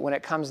trying to see it. When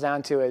it comes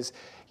down to is,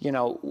 you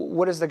know,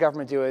 what does the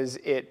government do is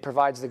it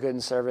provides the goods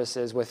and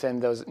services within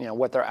those, you know,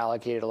 what they're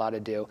allocated, allowed to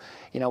do.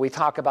 You know, we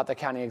talk about the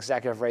county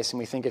executive race and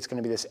we think it's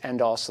going to be this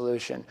end-all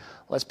solution.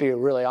 Let's be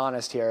really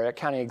honest here. A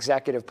county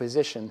executive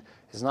position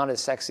is not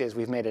as sexy as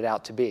we've made it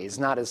out to be. It's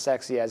not as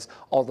sexy as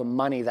all the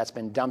money that's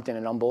been dumped in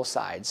it on both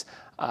sides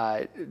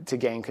to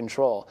gain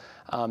control.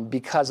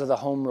 Because of the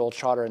home rule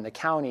charter in the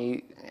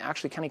county,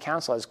 actually county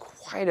council has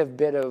quite a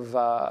bit of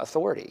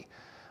authority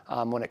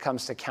when it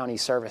comes to county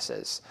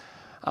services.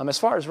 As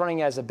far as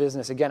running as a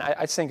business, again,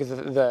 I think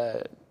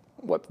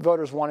what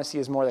voters want to see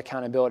is more the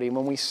accountability.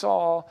 When we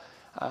saw,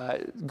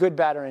 good,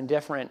 bad, or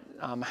indifferent,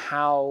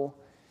 how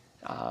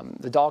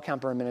the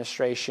Dahlkemper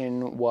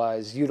administration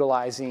was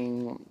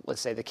utilizing,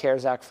 let's say, the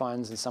CARES Act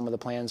funds and some of the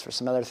plans for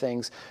some other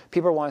things,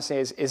 people want to say,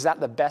 is that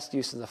the best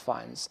use of the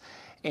funds?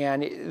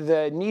 And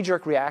the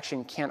knee-jerk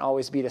reaction can't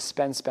always be to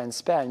spend, spend,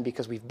 spend,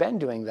 because we've been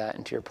doing that.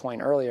 And to your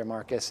point earlier,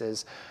 Marcus,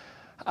 is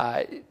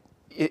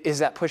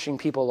that pushing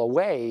people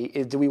away?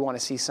 Do we want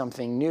to see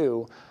something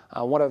new?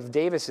 One of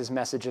Davis's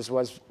messages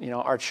was, you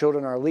know, our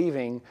children are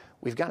leaving.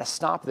 We've got to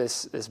stop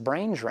this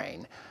brain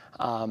drain.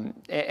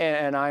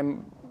 And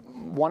I'm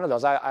one of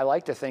those. I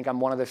like to think I'm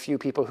one of the few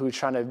people who's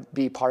trying to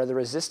be part of the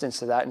resistance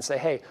to that and say,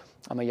 hey,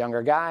 I'm a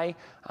younger guy.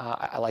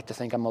 I like to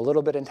think I'm a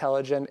little bit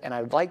intelligent, and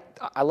I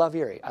love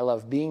Erie. I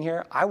love being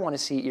here. I want to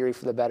see Erie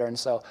for the better, and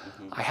so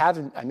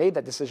I made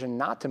that decision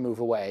not to move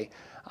away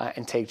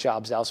and take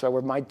jobs elsewhere.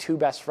 Where my two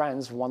best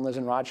friends, one lives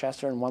in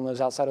Rochester and one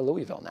lives outside of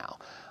Louisville now.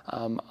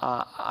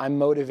 I'm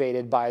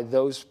motivated by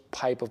those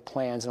type of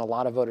plans, and a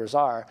lot of voters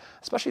are,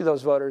 especially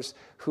those voters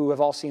who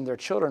have all seen their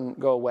children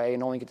go away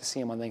and only get to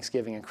see them on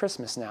Thanksgiving and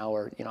Christmas now,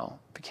 or, you know,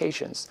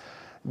 vacations.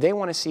 They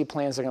want to see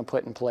plans they're going to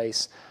put in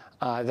place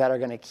that are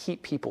going to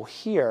keep people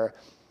here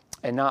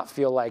and not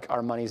feel like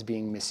our money is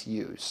being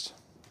misused.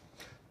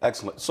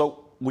 Excellent.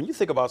 So when you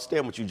think about,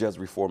 staying with you,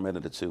 Jesry, for a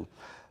minute or two,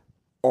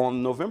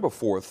 on November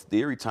 4th, the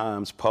Erie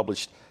Times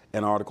published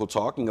an article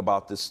talking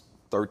about this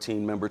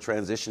 13-member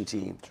transition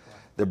team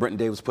that Brenton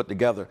Davis put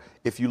together.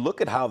 If you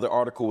look at how the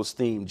article was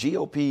themed,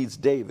 GOP's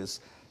Davis,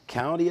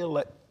 county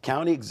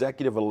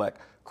executive-elect,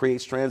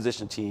 creates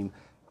transition team,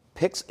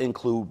 picks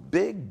include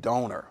big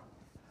donor.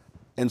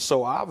 And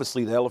so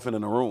obviously the elephant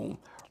in the room,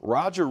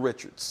 Roger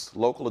Richards,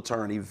 local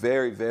attorney,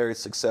 very, very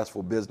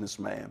successful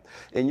businessman.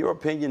 In your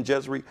opinion,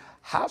 Jesry,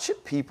 how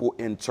should people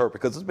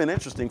interpret, because it's been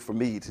interesting for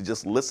me to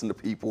just listen to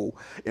people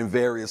in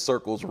various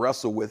circles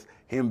wrestle with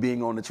him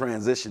being on the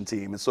transition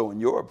team. And so in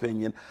your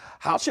opinion,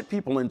 how should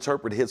people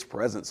interpret his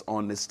presence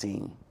on this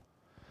team?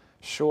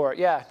 Sure,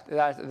 yeah,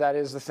 that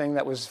is the thing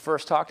that was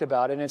first talked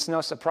about, and it's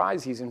no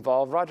surprise he's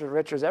involved. Roger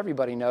Richards,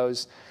 everybody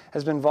knows,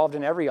 has been involved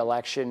in every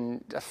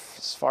election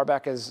as far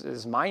back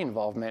as my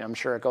involvement. I'm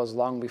sure it goes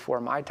long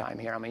before my time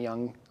here. I'm a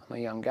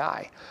young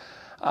guy.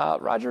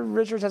 Roger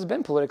Richards has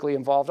been politically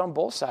involved on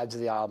both sides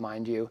of the aisle,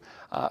 mind you,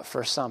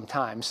 for some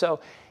time. So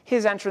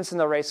his entrance in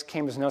the race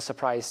came as no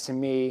surprise to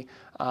me.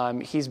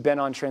 He's been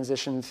on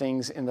transition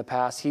things in the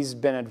past. He's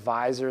been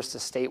advisors to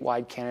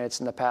statewide candidates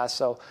in the past.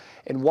 So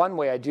in one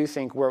way, I do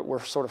think we're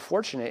sort of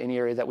fortunate in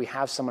Erie that we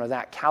have someone of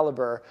that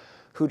caliber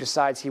who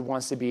decides he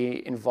wants to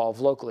be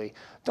involved locally.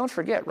 Don't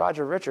forget,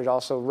 Roger Richards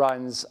also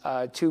runs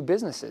 2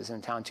 businesses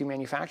in town, 2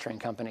 manufacturing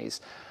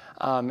companies.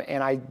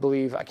 And I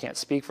believe, I can't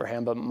speak for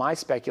him, but my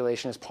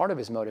speculation is part of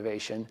his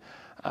motivation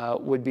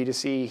would be to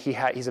see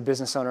he's a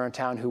business owner in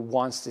town who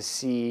wants to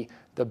see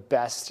the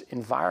best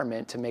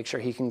environment to make sure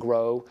he can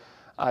grow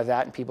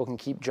that and people can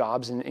keep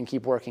jobs and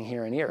keep working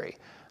here in Erie.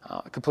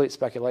 Complete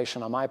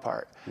speculation on my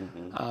part.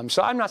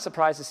 So I'm not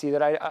surprised to see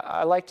that.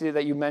 I liked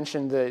that you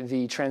mentioned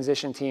the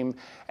transition team,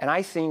 and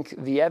I think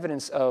the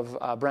evidence of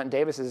Brent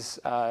Davis's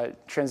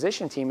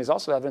transition team is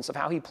also evidence of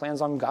how he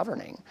plans on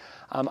governing.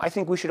 I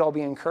think we should all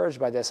be encouraged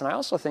by this, and I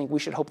also think we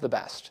should hope the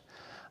best.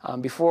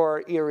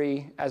 Before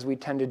Erie, as we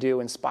tend to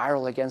do, and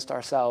spiral against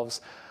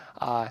ourselves,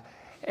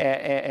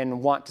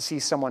 and want to see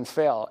someone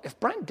fail. If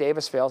Brent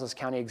Davis fails as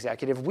county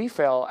executive, we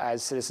fail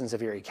as citizens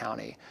of Erie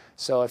County.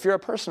 So if you're a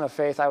person of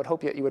faith, I would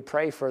hope that you would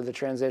pray for the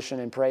transition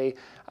and pray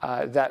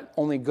that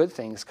only good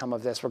things come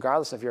of this,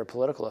 regardless of your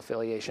political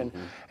affiliation.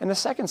 And the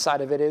second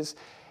side of it is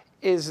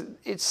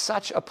it's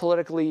such a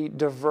politically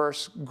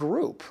diverse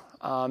group.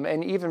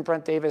 And even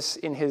Brent Davis,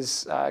 in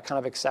his kind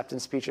of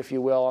acceptance speech, if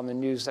you will, on the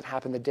news that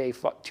happened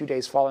 2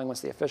 days following once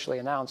they officially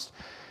announced,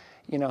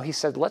 he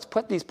said, let's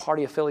put these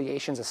party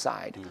affiliations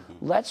aside.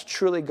 Let's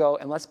truly go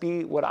and let's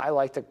be what I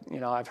like to,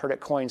 I've heard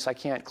it coined, so I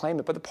can't claim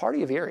it, but the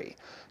party of Erie.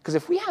 Because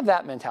if we have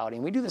that mentality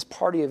and we do this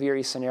party of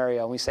Erie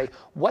scenario and we say,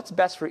 what's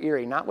best for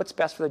Erie, not what's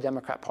best for the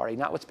Democrat Party,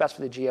 not what's best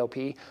for the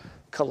GOP,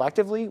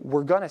 collectively,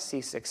 we're going to see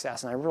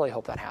success, and I really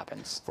hope that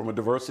happens. From a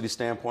diversity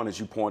standpoint, as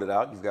you pointed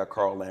out, you've got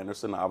Carl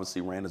Anderson,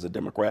 obviously ran as a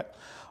Democrat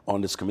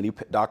on this committee,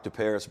 Dr.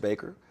 Paris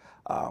Baker.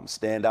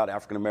 Standout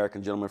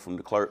African-American gentleman from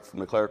the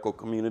clerical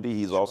community.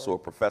 He's also a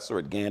professor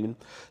at Gannon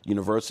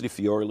University.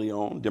 Fiore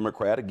Leon,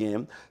 Democrat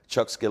again.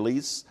 Chuck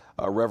Scalise,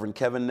 Reverend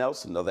Kevin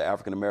Nelson, another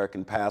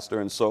African-American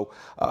pastor. And so,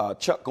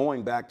 Chuck,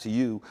 going back to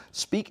you,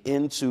 speak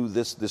into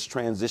this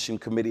transition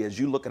committee. As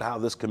you look at how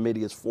this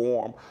committee is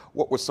formed,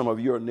 what were some of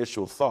your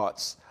initial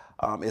thoughts,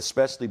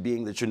 especially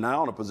being that you're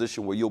now in a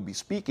position where you'll be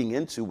speaking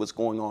into what's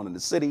going on in the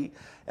city,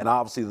 and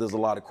obviously there's a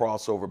lot of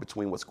crossover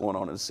between what's going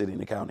on in the city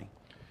and the county.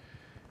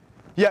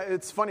 Yeah,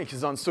 it's funny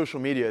because on social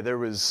media there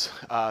was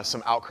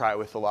some outcry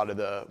with a lot of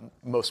the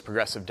most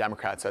progressive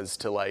Democrats as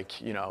to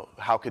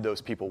how could those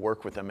people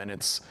work with them, and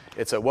it's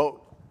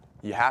well,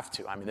 you have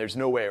to. I mean, there's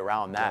no way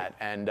around that.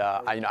 And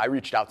I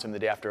reached out to him the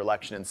day after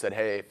election and said,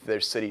 hey, if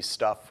there's city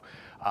stuff,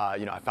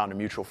 I found a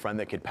mutual friend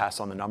that could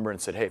pass on the number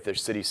and said, hey, if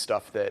there's city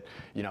stuff that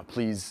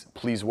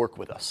please work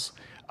with us.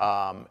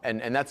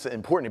 And that's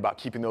important about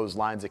keeping those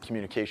lines of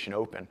communication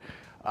open.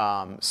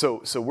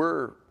 So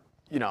we're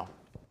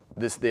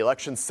the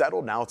election's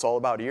settled. Now it's all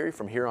about Erie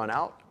from here on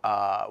out.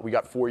 We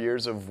got 4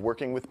 years of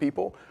working with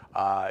people.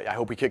 I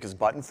hope we kick his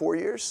butt in 4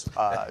 years.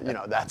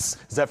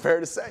 Is that fair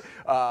to say?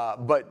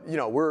 But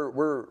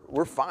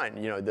we're fine.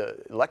 The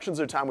elections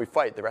are the time we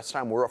fight. The rest of the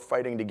time we're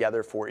fighting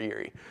together for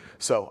Erie.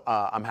 So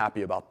I'm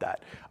happy about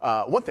that.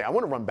 One thing I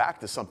want to run back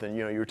to something.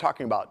 You were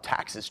talking about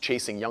taxes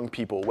chasing young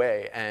people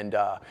away, and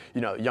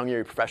young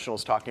Erie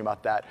professionals talking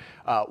about that.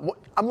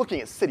 I'm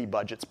looking at city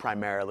budgets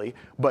primarily,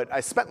 but I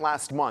spent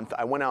last month.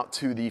 I went out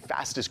to the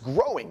fastest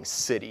growing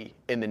city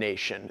in the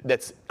nation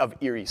that's of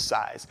Erie's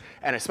size,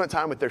 and I spent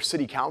time with their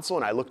city council,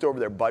 and I looked over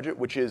their budget,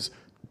 which is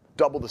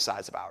double the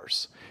size of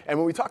ours. And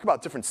when we talk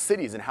about different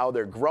cities and how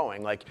they're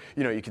growing,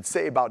 you could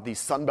say about these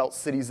Sunbelt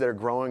cities that are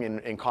growing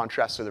in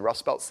contrast to the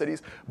Rust Belt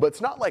cities, but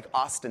it's not like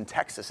Austin,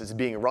 Texas is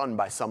being run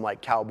by some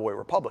cowboy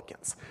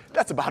Republicans.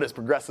 That's about as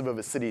progressive of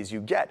a city as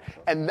you get,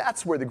 and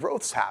that's where the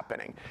growth's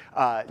happening.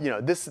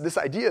 This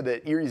idea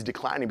that Erie's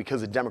declining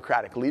because of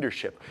Democratic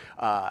leadership,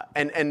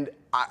 and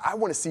I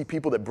want to see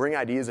people that bring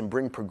ideas and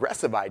bring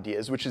progressive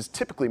ideas, which is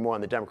typically more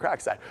on the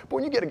Democratic side. But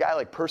when you get a guy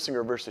like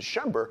Persinger versus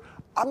Schember,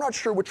 I'm not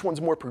sure which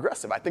one's more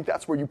progressive. I think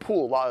that's where you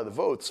pull a lot of the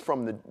votes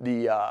from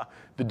the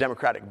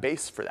Democratic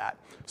base for that.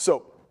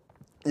 So,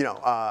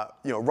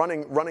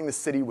 running the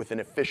city with an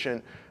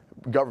efficient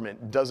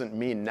government doesn't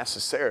mean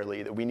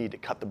necessarily that we need to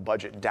cut the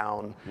budget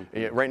down.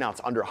 Right now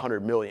it's under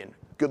 $100 million.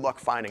 Good luck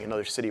finding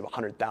another city of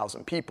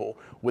 100,000 people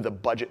with a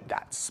budget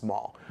that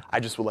small. I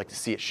just would like to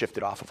see it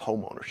shifted off of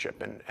home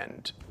ownership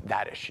and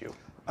that issue.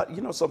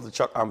 Something,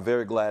 Chuck, I'm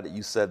very glad that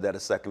you said that a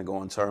second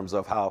ago in terms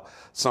of how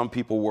some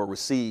people were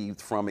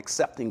received from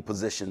accepting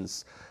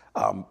positions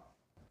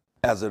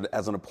as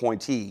an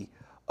appointee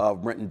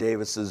of Brenton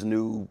Davis's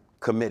new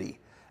committee.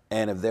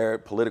 And if their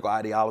political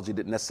ideology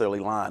didn't necessarily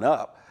line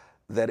up,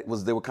 they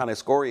were kind of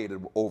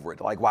excoriated over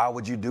it. Like, why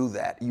would you do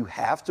that? You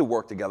have to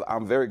work together.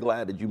 I'm very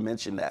glad that you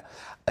mentioned that.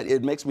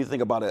 It makes me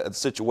think about a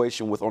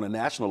situation with, on a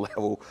national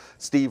level,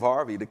 Steve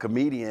Harvey, the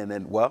comedian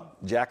and,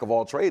 jack of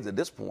all trades at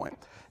this point.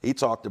 He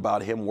talked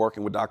about him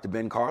working with Dr.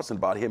 Ben Carson,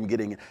 about him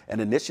getting an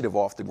initiative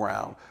off the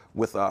ground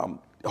with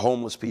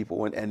homeless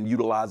people and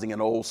utilizing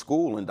an old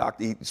school. And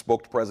he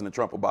spoke to President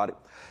Trump about it.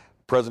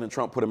 President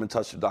Trump put him in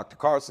touch with Dr.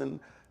 Carson,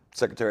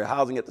 Secretary of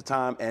Housing at the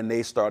time, and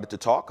they started to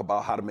talk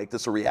about how to make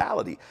this a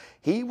reality.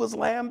 He was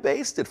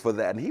lambasted for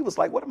that. And he was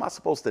like, what am I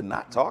supposed to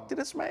not talk to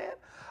this man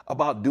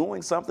about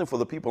doing something for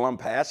the people I'm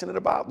passionate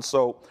about? And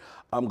so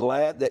I'm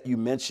glad that you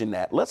mentioned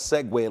that. Let's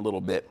segue a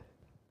little bit.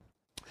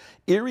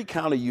 Erie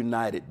County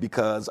United,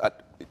 because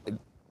it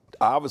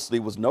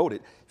obviously was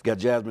noted, you've got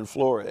Jasmine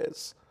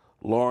Flores,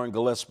 Lauren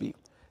Gillespie,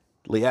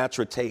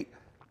 Leatra Tate,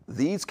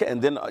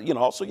 and then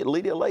also get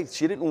Lydia Lath.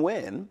 She didn't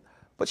win,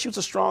 but she was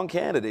a strong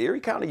candidate. Erie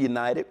County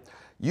United,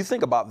 you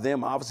think about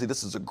them, obviously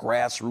this is a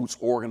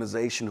grassroots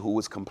organization who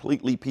is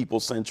completely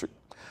people-centric.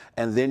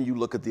 And then you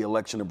look at the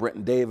election of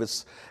Brenton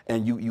Davis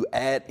and you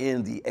add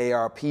in the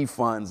ARP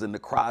funds and the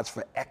cries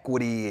for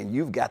equity, and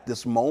you've got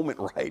this moment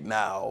right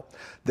now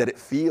that it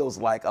feels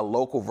like a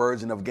local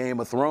version of Game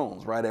of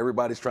Thrones, right?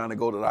 Everybody's trying to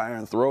go to the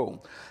Iron Throne.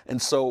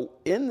 And so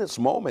in this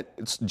moment,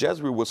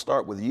 Jesri, we'll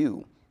start with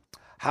you.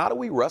 How do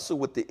we wrestle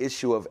with the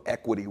issue of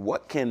equity?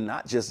 What can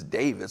not just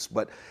Davis,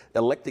 but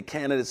elected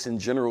candidates in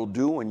general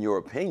do, in your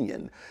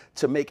opinion,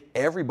 to make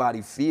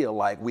everybody feel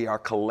like we are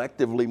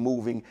collectively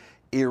moving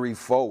Erie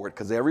forward?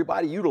 Because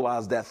everybody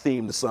utilized that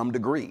theme to some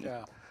degree.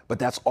 Yeah. But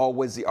that's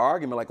always the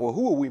argument, like, well,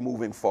 who are we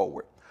moving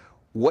forward?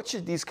 What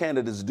should these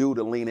candidates do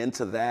to lean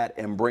into that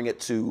and bring it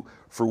to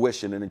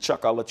fruition? And then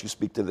Chuck, I'll let you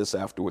speak to this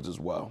afterwards as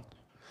well.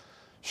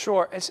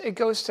 Sure. It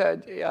goes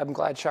to, I'm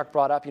glad Chuck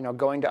brought up,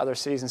 going to other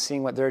cities and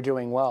seeing what they're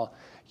doing well.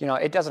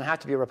 It doesn't have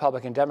to be a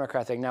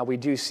Republican-Democrat thing. Now, we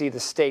do see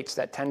the states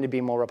that tend to be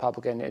more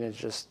Republican, and it's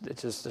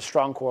just a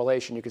strong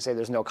correlation. You could say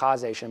there's no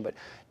causation, but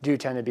do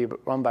tend to be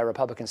run by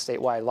Republicans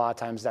statewide. A lot of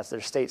times that's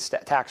their state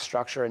tax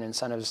structure and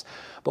incentives.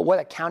 But what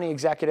a county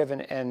executive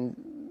and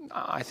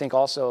I think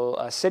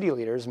also city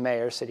leaders,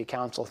 mayor, city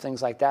council,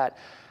 things like that,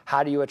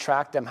 how do you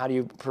attract them? How do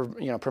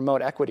you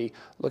promote equity?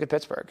 Look at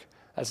Pittsburgh.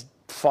 That's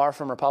far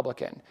from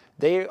Republican.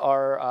 They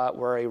were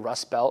a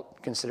Rust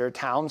Belt considered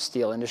town,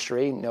 steel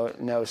industry,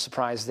 no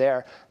surprise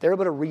there. They're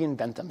able to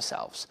reinvent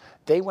themselves.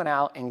 They went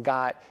out and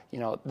got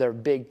their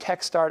big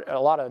tech a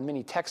lot of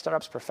mini tech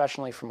startups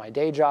professionally for my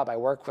day job. I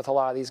work with a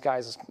lot of these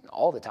guys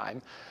all the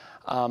time.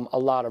 A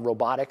lot of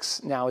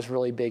robotics now is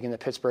really big in the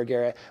Pittsburgh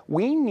area.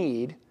 We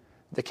need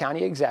the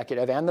county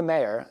executive and the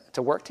mayor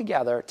to work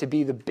together to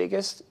be the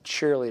biggest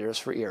cheerleaders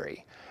for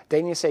Erie.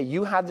 They need to say,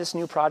 you have this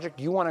new project,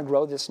 you want to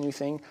grow this new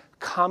thing,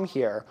 come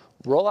here,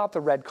 roll out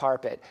the red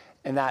carpet,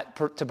 and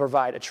to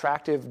provide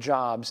attractive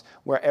jobs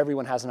where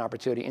everyone has an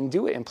opportunity, and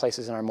do it in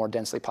places in our more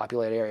densely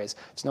populated areas.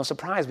 It's no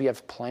surprise we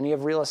have plenty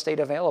of real estate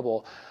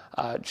available.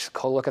 Just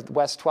go look at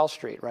West 12th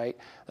Street, right?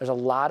 There's a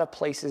lot of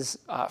places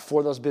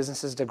for those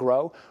businesses to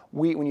grow.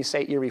 When you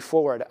say Erie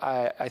Forward,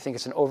 I think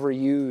it's an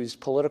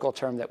overused political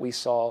term that we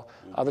saw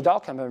the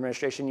Dahlkemp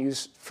administration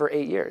use for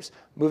 8 years.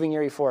 Moving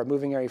Erie forward,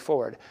 moving Erie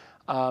forward.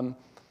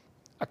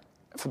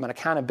 From an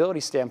accountability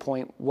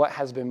standpoint, what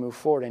has been moved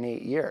forward in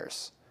 8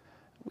 years?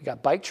 We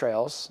got bike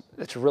trails.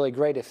 It's really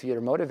great if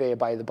you're motivated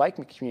by the bike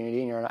community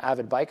and you're an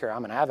avid biker.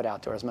 I'm an avid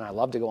outdoorsman. I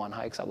love to go on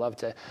hikes. I love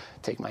to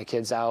take my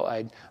kids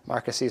out.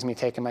 Marcus sees me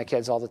taking my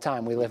kids all the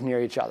time. We live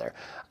near each other.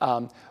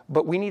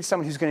 But we need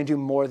someone who's going to do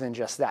more than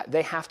just that.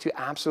 They have to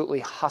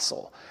absolutely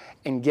hustle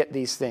and get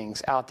these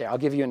things out there. I'll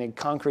give you a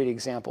concrete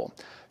example.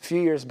 A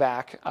few years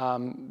back,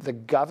 the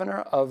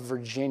governor of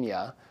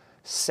Virginia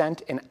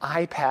sent an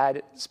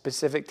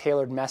iPad-specific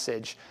tailored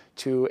message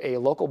to a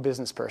local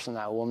business person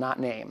that I will not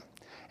name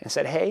and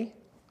said, hey,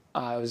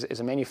 as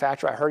a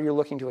manufacturer, I heard you're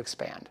looking to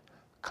expand.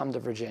 Come to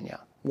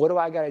Virginia. What do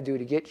I got to do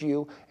to get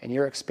you? And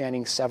you're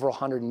expanding several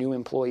hundred new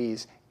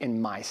employees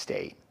in my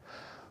state.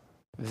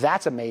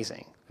 That's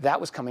amazing. That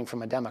was coming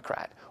from a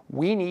Democrat.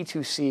 We need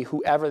to see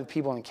whoever the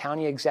people in the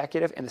county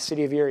executive and the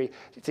city of Erie,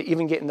 to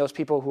even get in those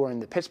people who are in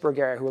the Pittsburgh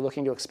area who are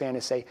looking to expand,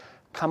 and say,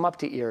 come up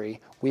to Erie.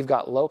 We've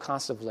got low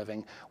cost of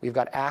living. We've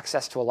got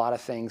access to a lot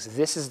of things.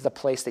 This is the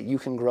place that you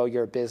can grow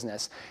your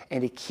business.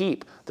 And to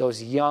keep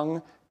those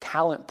young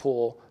talent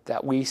pool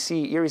that we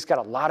see, Erie's got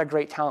a lot of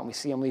great talent. We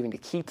see them leaving, to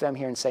keep them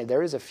here and say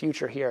there is a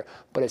future here,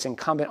 but it's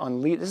incumbent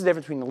on this is the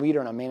difference between a leader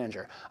and a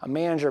manager. A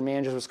manager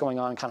manages what's going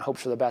on and kind of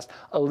hopes for the best.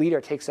 A leader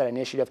takes that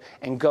initiative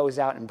and goes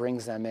out and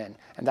brings them in.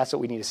 And that's what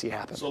we need to see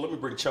happen. So let me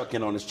bring Chuck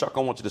in on this. Chuck, I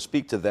want you to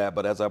speak to that,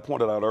 but as I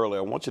pointed out earlier,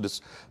 I want you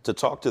to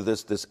talk to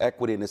this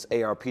equity and this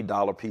ARP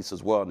dollar piece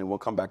as well, and then we'll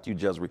come back to you,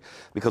 Jesri,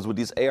 because with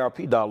these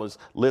ARP dollars,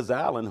 Liz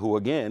Allen, who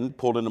again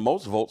pulled in the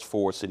most votes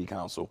for city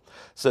council,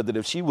 said that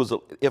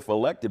if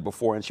elected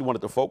before, and she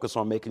wanted to focus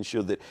on making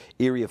sure that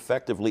Erie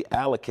effectively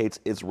allocates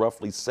its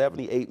roughly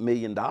 $78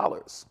 million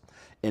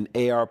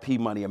in ARP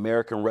money,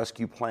 American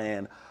Rescue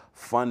Plan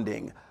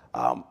funding.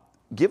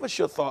 Give us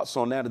your thoughts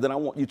on that, and then I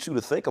want you two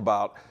to think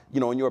about,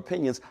 in your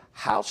opinions,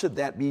 how should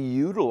that be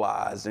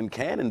utilized, and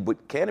can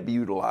it be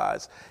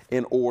utilized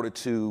in order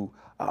to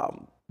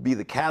be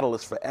the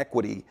catalyst for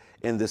equity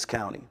in this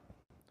county?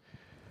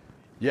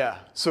 Yeah,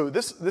 so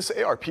this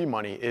ARP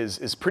money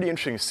is pretty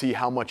interesting to see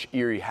how much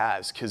Erie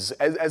has, because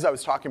as I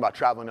was talking about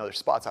traveling to other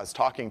spots, I was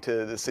talking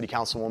to the city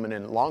councilwoman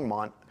in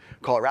Longmont,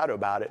 Colorado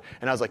about it,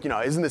 and I was like,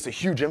 isn't this a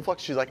huge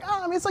influx? She's like,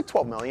 I mean, it's like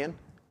 12 million.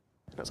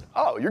 And I was like,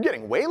 oh, you're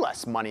getting way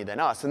less money than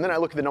us. And then I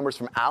look at the numbers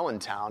from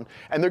Allentown,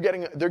 and they're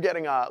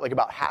getting like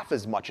about half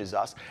as much as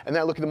us. And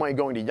then I look at the money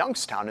going to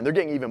Youngstown, and they're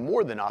getting even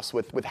more than us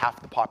with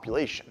half the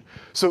population.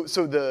 So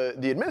the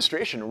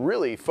administration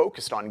really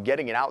focused on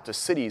getting it out to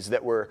cities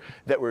that were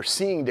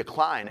seeing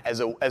decline as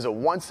a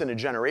once in a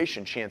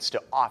generation chance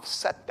to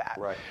offset that.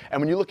 Right.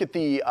 And when you look at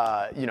the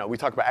we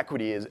talk about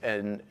equity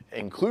and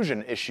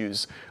inclusion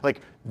issues, like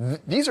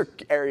these are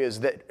areas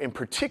that, in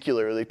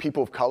particular,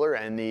 people of color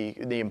and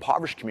the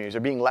impoverished communities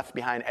are being left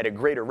behind at a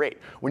greater rate.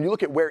 When you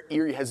look at where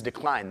Erie has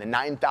declined, the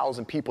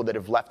 9,000 people that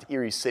have left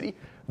Erie City,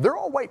 they're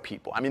all white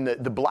people. I mean,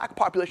 the black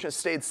population has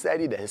stayed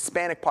steady, the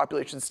Hispanic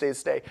population stayed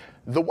steady,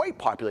 the white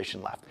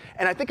population left.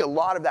 And I think a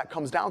lot of that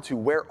comes down to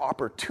where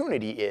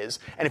opportunity is,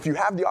 and if you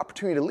have the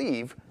opportunity to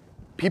leave,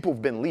 people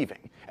have been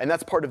leaving. And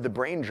that's part of the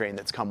brain drain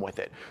that's come with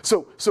it.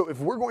 So if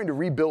we're going to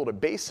rebuild a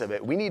base of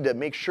it, we need to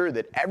make sure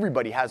that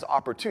everybody has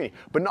opportunity,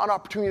 but not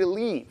opportunity to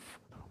leave,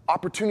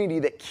 opportunity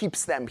that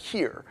keeps them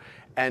here.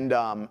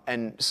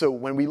 And so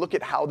when we look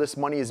at how this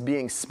money is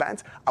being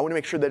spent, I want to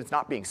make sure that it's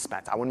not being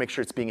spent. I want to make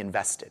sure it's being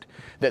invested,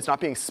 that it's not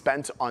being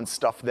spent on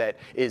stuff that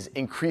is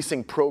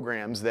increasing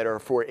programs that are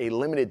for a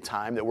limited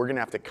time that we're going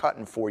to have to cut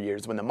in 4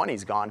 years when the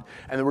money's gone,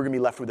 and then we're going to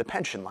be left with a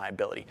pension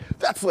liability.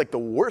 That's like the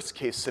worst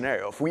case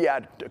scenario. If we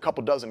add a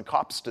couple dozen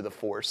cops to the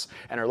force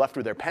and are left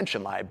with their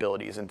pension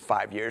liabilities in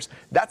 5 years,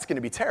 that's going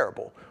to be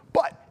terrible.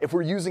 But if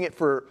we're using it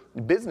for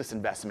business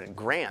investment,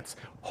 grants,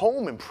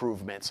 home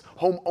improvements,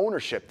 home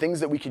ownership, things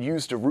that we could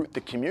use to root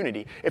the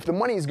community, if the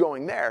money is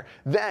going there,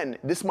 then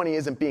this money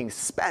isn't being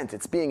spent,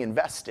 it's being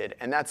invested.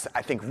 And that's,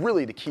 I think,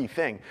 really the key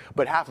thing.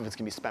 But half of it's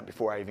going to be spent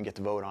before I even get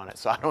to vote on it.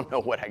 So I don't know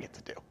what I get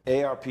to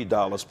do. ARP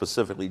dollars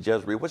specifically,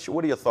 Jezreel,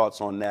 what are your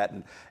thoughts on that?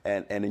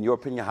 And in your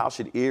opinion, how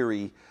should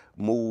Erie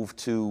move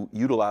to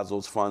utilize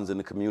those funds in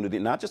the community,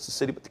 not just the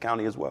city, but the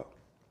county as well?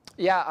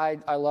 Yeah,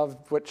 I love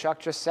what Chuck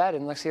just said,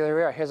 and let's see, there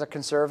we are. Here's a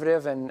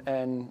conservative,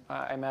 and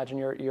I imagine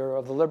you're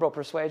of the liberal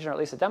persuasion, or at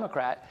least a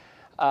Democrat.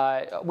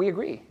 We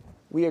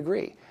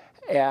agree,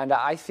 and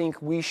I think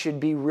we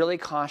should be really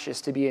cautious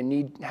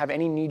to have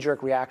any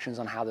knee-jerk reactions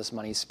on how this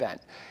money is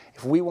spent.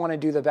 If we want to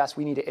do the best,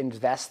 we need to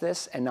invest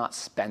this and not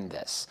spend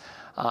this.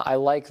 I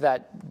like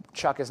that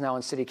Chuck is now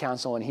in city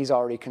council and he's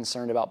already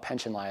concerned about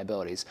pension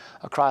liabilities.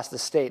 Across the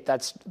state,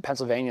 that's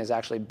Pennsylvania's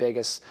actually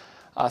biggest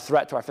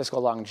threat to our fiscal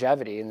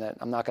longevity, and that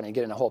I'm not going to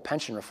get into a whole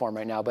pension reform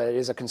right now, but it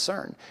is a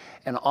concern.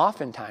 And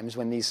oftentimes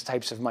when these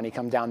types of money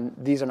come down,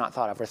 these are not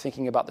thought of. We're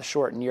thinking about the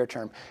short and near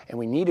term, and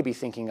we need to be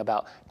thinking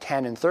about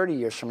 10 and 30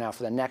 years from now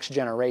for the next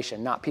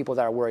generation, not people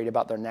that are worried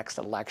about their next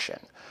election.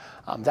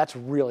 That's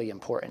really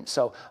important.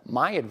 So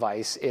my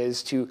advice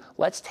is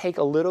let's take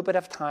a little bit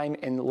of time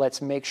and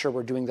let's make sure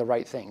we're doing the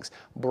right things.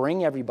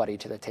 Bring everybody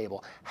to the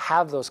table.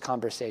 Have those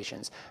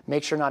conversations.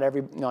 Make sure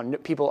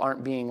people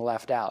aren't being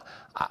left out.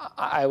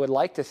 I would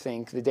like to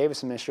think the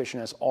Davis administration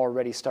has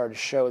already started to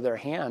show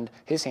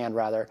his hand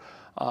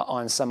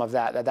on some of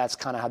that. That's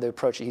kind of how the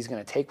approach that he's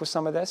going to take with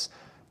some of this.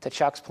 To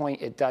Chuck's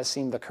point, it does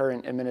seem the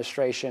current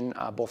administration,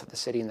 both at the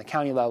city and the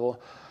county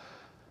level,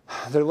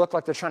 they look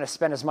like they're trying to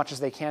spend as much as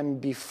they can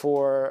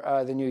before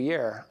the new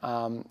year.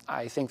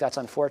 I think that's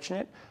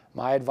unfortunate.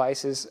 My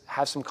advice is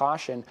have some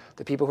caution.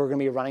 The people who are going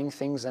to be running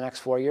things the next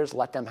 4 years,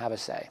 let them have a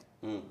say.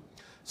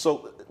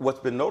 So what's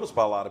been noticed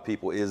by a lot of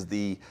people is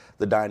the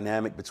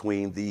dynamic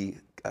between the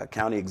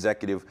county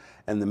executive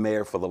and the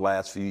mayor for the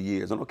last few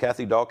years. I know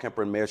Kathy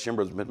Dahlkemper and Mayor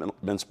Schimber have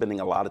been spending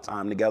a lot of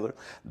time together.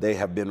 They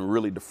have been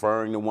really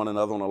deferring to one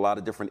another on a lot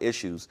of different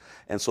issues.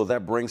 And so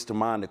that brings to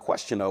mind the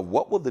question of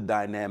what will the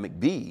dynamic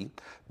be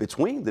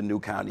between the new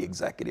county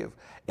executive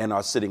and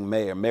our sitting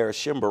mayor. Mayor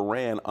Schimber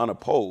ran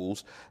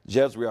unopposed.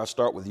 Jezreel, I'll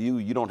start with you.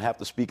 You don't have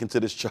to speak into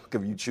this, Chuck,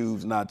 if you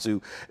choose not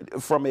to.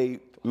 From a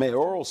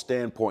mayoral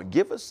standpoint,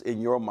 give us, in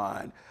your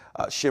mind,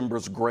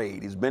 Schimber's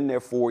grade. He's been there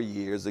 4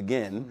 years.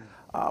 Again,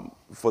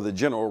 for the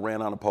general,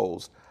 ran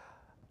unopposed.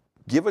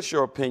 Give us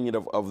your opinion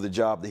of the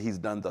job that he's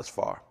done thus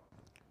far.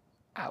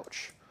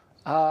 Ouch.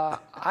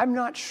 I'm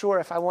not sure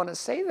if I want to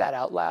say that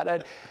out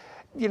loud.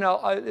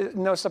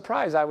 No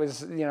surprise, I was,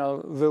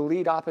 the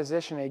lead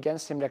opposition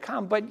against him to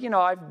come. But,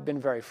 I've been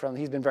very friendly.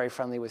 He's been very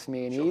friendly with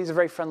me, and he's a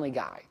very friendly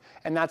guy.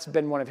 And that's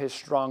been one of his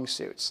strong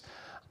suits.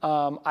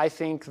 I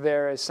think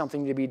there is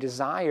something to be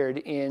desired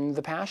in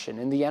the passion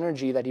and the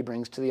energy that he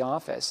brings to the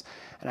office.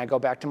 And I go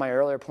back to my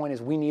earlier point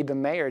is we need the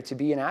mayor to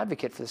be an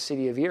advocate for the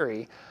city of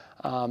Erie.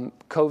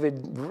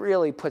 COVID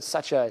really put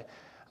such a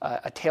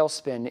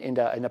tailspin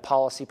into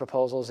policy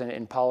proposals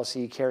and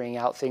policy carrying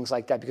out things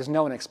like that because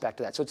no one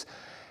expected that. So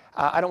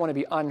I don't want to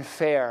be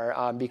unfair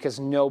because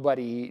there's no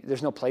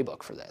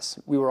playbook for this.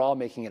 We were all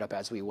making it up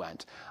as we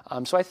went.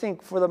 So I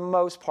think for the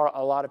most part,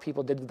 a lot of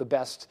people did the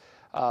best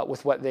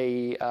with what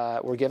they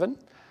were given.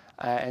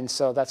 And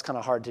so that's kind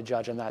of hard to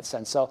judge in that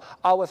sense. So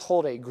I'll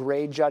withhold a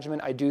grade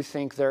judgment. I do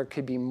think there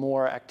could be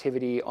more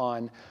activity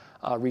on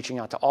reaching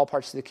out to all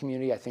parts of the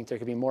community. I think there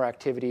could be more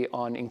activity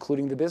on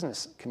including the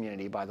business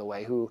community, by the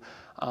way, who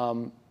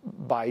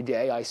by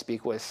day I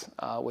speak with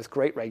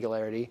great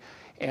regularity,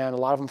 and a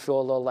lot of them feel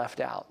a little left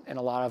out, and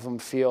a lot of them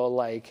feel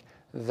like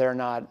they're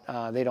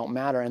not, they don't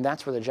matter, and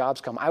that's where the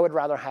jobs come. I would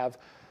rather have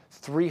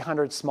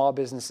 300 small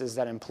businesses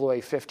that employ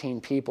 15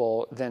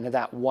 people than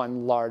that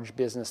one large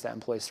business that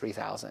employs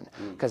 3,000,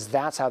 because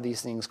that's how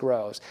these things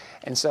grows.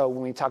 And so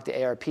when we talk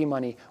to ARP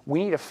money,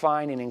 we need to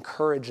find and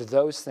encourage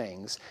those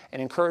things,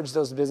 and encourage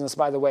those businesses,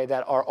 by the way,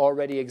 that are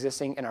already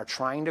existing and are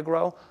trying to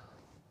grow.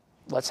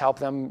 Let's help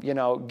them,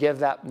 give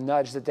that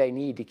nudge that they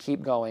need to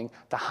keep going,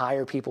 to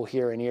hire people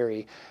here in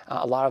Erie.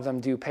 A lot of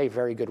them do pay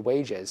very good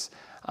wages,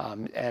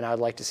 and I'd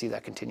like to see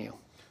that continue.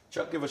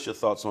 Chuck, give us your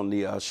thoughts on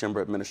the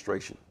Schember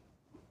administration.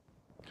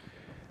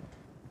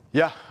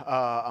 Yeah,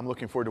 I'm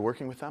looking forward to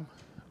working with them.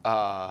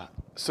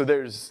 So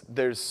there's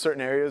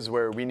certain areas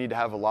where we need to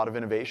have a lot of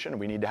innovation, and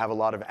we need to have a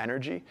lot of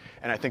energy,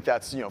 and I think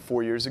that's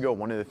 4 years ago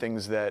one of the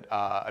things that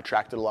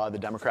attracted a lot of the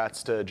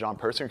Democrats to John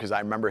Persinger, because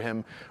I remember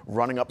him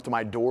running up to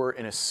my door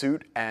in a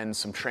suit and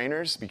some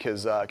trainers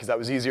because that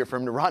was easier for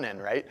him to run in,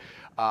 right?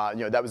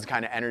 That was the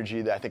kind of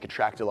energy that I think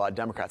attracted a lot of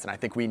Democrats, and I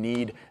think we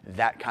need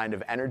that kind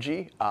of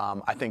energy.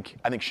 I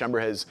think Schember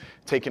has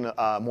taken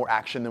more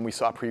action than we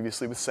saw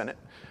previously with Senate.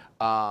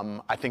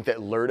 I think that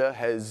LRTA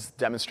has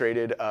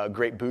demonstrated a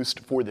great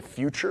boost for the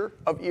future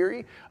of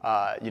Erie.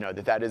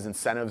 That is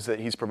incentives that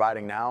he's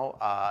providing now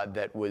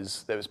that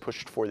was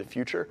pushed for the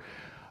future.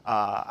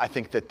 I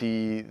think that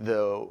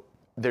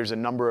there's a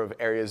number of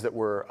areas that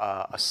were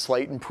a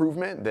slight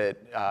improvement that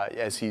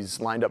as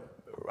he's lined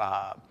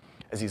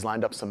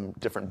up some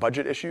different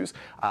budget issues.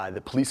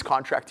 The police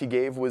contract he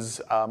gave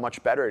was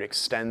much better. It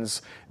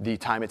extends the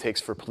time it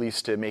takes for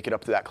police to make it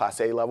up to that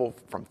Class A level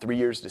from 3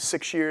 years to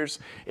 6 years.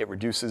 It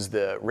reduces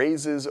the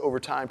raises over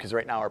time, because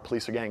right now our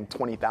police are getting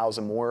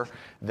 $20,000 more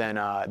than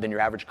your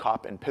average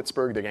cop in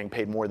Pittsburgh. They're getting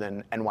paid more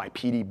than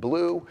NYPD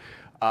Blue.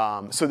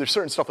 So there's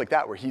certain stuff like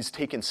that where he's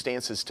taken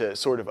stances to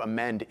sort of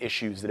amend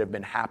issues that have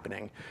been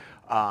happening.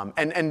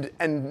 And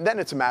then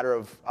it's a matter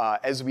of,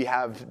 as we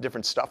have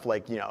different stuff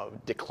like,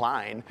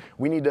 decline,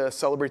 we need to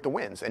celebrate the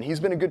wins. And he's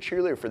been a good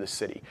cheerleader for the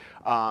city.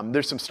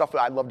 There's some stuff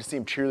that I'd love to see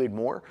him cheerlead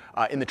more.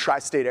 In the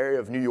tri-state area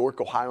of New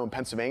York, Ohio, and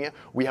Pennsylvania,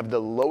 we have the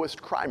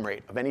lowest crime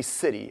rate of any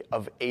city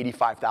of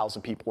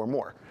 85,000 people or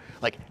more.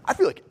 I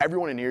feel like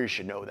everyone in Erie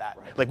should know that.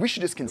 We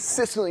should just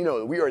consistently know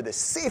that we are the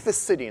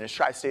safest city in this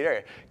tri-state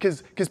area.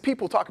 Because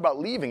people talk about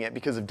leaving it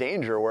because of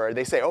danger, where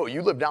they say, oh,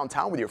 you live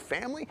downtown with your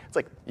family? It's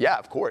like, yeah,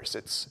 of course.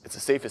 It's the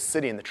safest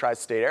city in the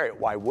tri-state area.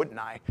 Why wouldn't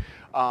I?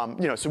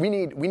 So we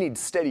need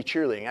steady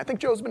cheerleading. I think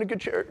Joe's been a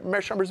good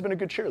Mayor Schember's been a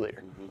good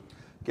cheerleader. Mm-hmm.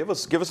 Give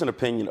us an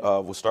opinion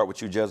of, we'll start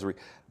with you, Jesri,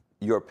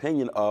 your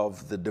opinion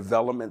of the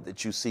development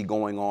that you see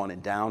going on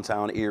in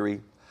downtown Erie,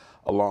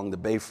 along the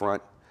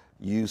Bayfront.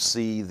 You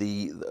see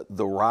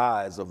the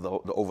rise of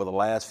over the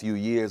last few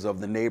years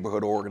of the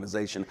neighborhood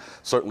organization.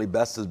 Certainly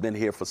Best has been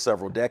here for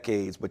several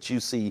decades, but you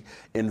see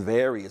in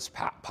various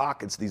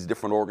pockets these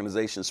different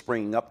organizations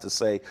springing up to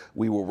say,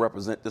 we will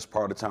represent this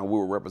part of town, we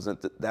will represent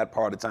that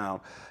part of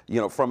town.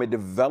 From a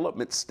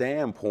development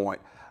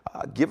standpoint,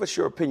 give us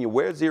your opinion.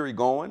 Where's Erie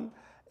going,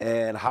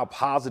 and how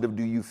positive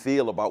do you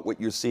feel about what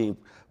you're seeing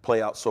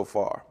play out so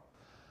far?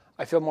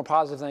 I feel more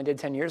positive than I did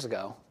 10 years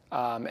ago.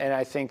 And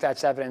I think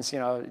that's evidence.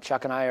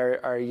 Chuck and I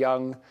are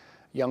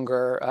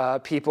younger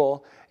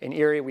people in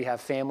Erie. We have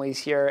families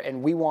here,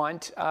 and we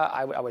want,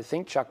 I would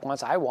think Chuck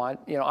wants, I want,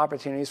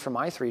 opportunities for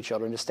my 3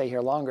 children to stay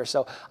here longer.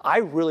 So I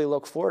really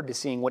look forward to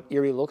seeing what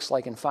Erie looks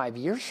like in 5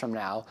 years from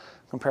now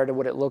compared to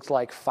what it looked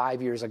like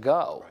 5 years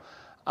ago.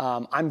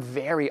 I'm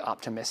very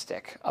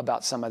optimistic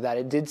about some of that.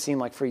 It did seem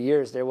like for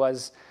years there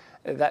was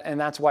that, and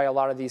that's why a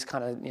lot of these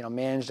kind of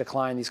managed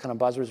decline, these kind of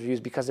buzzwords were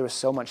used, because there was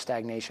so much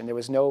stagnation. There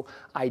was no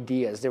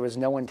ideas. There was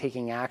no one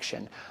taking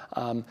action.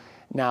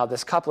 Now,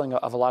 this coupling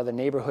of a lot of the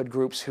neighborhood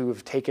groups who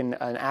have taken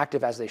an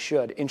active, as they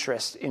should,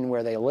 interest in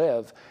where they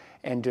live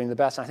and doing the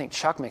best. And I think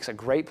Chuck makes a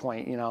great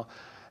point.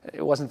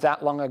 It wasn't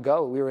that long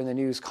ago we were in the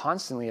news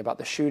constantly about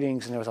the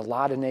shootings, and there was a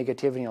lot of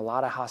negativity and a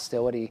lot of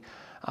hostility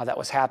that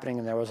was happening,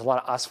 and there was a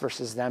lot of us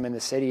versus them in the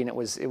city, and it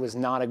was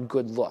not a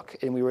good look.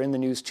 And we were in the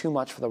news too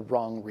much for the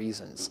wrong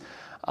reasons.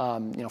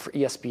 For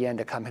ESPN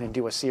to come in and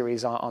do a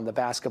series on the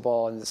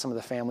basketball and some of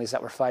the families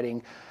that were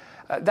fighting,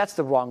 that's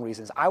the wrong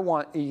reasons. I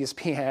want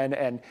ESPN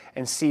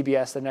and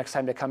CBS the next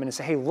time to come in and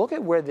say, hey, look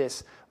at where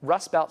this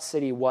Rust Belt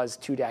city was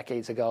 2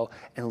 decades ago,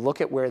 and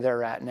look at where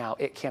they're at now.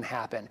 It can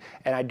happen.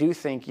 And I do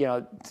think,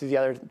 to the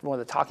other one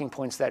of the talking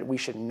points that we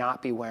should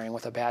not be wearing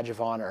with a badge of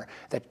honor,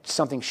 that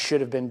something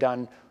should have been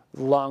done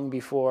long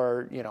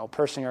before,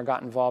 Persinger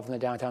got involved in the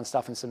downtown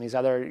stuff, and some of these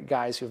other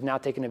guys who have now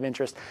taken an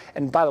interest,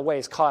 and by the way,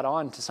 has caught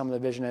on to some of the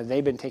vision, and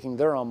they've been taking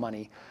their own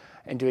money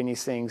and doing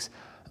these things,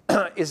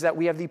 is that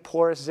we have the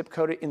poorest zip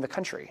code in the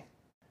country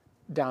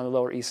down the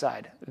Lower East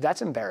Side.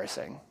 That's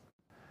embarrassing.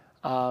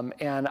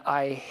 And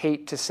I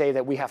hate to say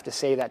that we have to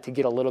say that to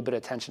get a little bit of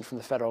attention from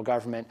the federal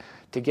government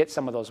to get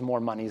some of those more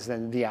monies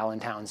than the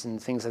Allentowns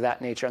and things of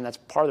that nature. And that's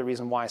part of the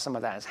reason why some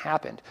of that has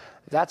happened.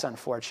 That's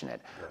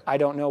unfortunate. I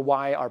don't know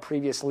why our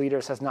previous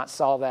leaders has not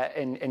saw that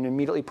and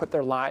immediately put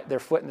their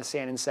foot in the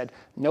sand and said,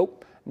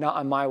 nope, not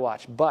on my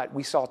watch. But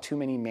we saw too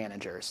many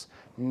managers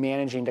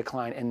managing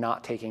decline and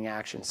not taking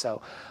action.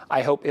 So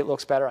I hope it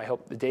looks better. I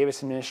hope the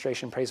Davis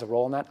administration plays a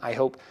role in that. I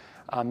hope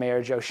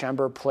Mayor Joe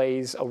Schember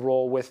plays a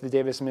role with the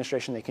Davis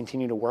administration. They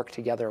continue to work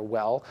together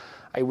well.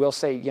 I will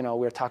say, we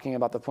were talking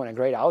about the point of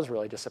grade. I was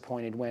really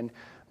disappointed when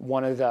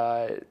one of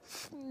the,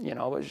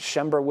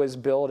 Schember was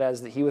billed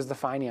as he was the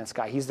finance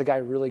guy. He's the guy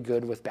really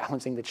good with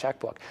balancing the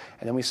checkbook.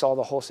 And then we saw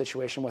the whole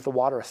situation with the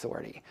water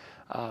authority.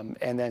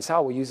 And then said,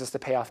 we'll use this to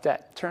pay off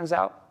debt. Turns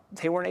out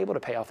they weren't able to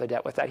pay off the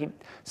debt with that.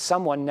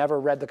 Someone never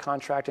read the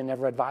contract and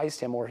never advised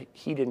him, or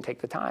he didn't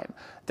take the time.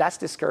 That's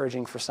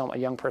discouraging for a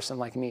young person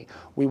like me.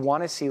 We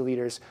want to see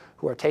leaders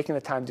who are taking the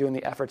time, doing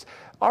the efforts.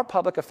 Our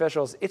public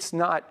officials, it's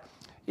not,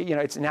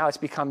 it's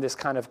become this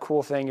kind of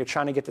cool thing. You're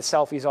trying to get the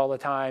selfies all the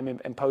time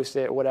and post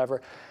it or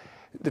whatever.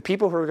 The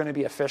people who are going to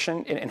be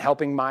efficient in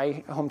helping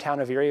my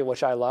hometown of Erie,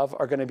 which I love,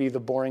 are going to be the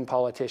boring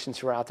politicians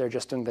who are out there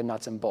just doing the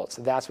nuts and bolts.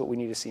 That's what we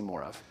need to see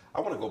more of.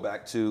 I want to go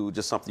back to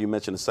just something you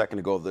mentioned a second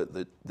ago,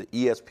 the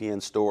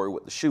ESPN story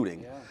with the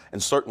shooting. Yeah.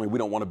 And certainly we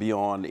don't want to be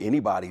on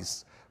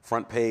anybody's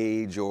front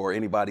page or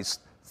anybody's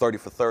 30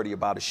 for 30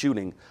 about a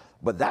shooting.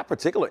 But that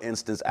particular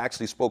instance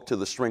actually spoke to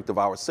the strength of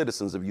our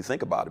citizens, if you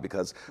think about it,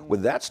 because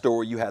with that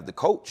story, you had the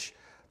coach,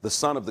 the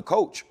son of the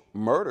coach,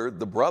 murdered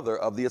the brother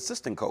of the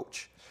assistant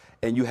coach.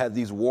 And you had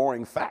these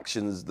warring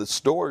factions. The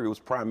story was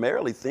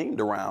primarily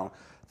themed around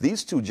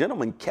these two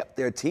gentlemen kept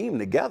their team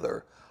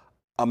together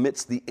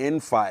amidst the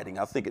infighting.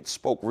 I think it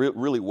spoke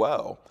really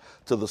well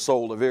to the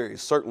soul of Erie.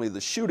 Certainly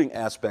the shooting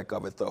aspect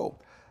of it, though,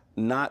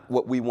 not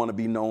what we want to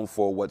be known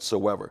for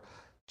whatsoever.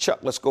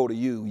 Chuck, let's go to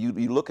you.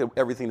 You look at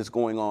everything that's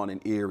going on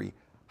in Erie.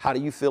 How do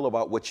you feel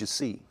about what you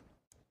see?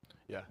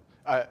 Yeah.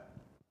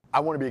 I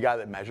want to be a guy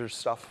that measures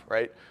stuff,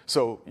 right?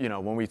 So,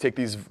 when we take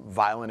these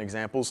violent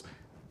examples,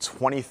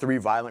 23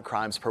 violent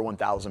crimes per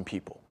 1,000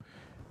 people.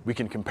 We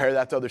can compare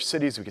that to other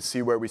cities. We can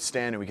see where we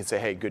stand, and we can say,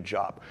 hey, good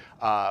job.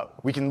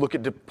 We can look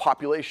at the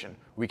population.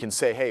 We can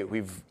say, hey,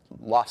 we've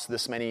lost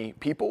this many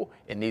people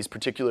in these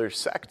particular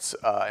sects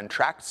and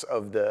tracts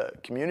of the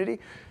community.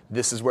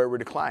 This is where we're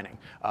declining.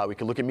 We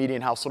can look at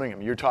median household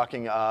income. You're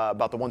talking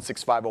about the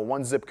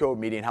 16501 zip code,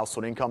 median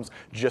household incomes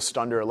just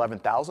under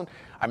 11,000.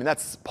 I mean,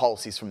 that's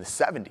policies from the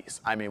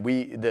 70s. I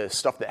mean, the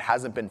stuff that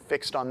hasn't been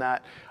fixed on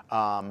that,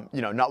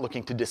 not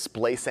looking to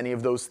displace any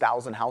of those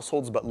 1,000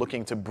 households, but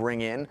looking to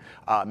bring in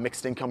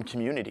mixed income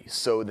communities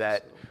so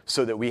that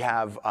we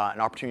have an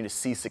opportunity to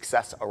see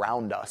success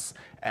around us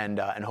and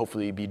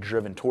hopefully be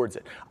driven towards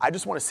it. I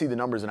just want to see the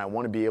numbers, and I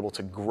want to be able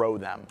to grow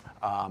them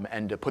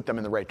and to put them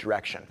in the right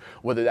direction,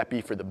 whether that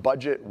be for the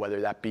budget, whether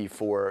that be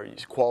for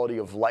quality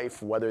of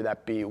life, whether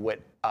that be with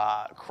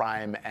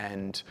crime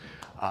and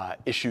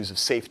issues of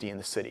safety in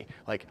the city.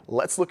 Like,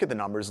 let's look at the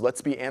numbers,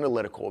 let's be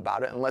analytical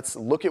about it, and let's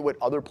look at what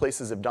other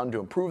places have done to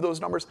improve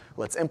those numbers,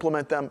 let's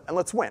implement them, and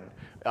let's win.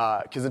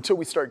 Because until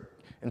we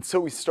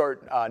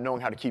start knowing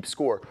how to keep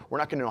score, we're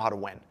not going to know how to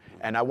win.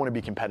 And I want to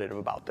be competitive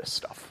about this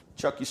stuff.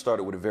 Chuck, you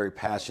started with a very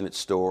passionate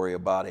story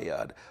about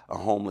a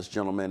homeless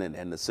gentleman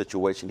and the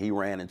situation he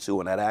ran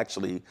into, and that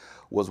actually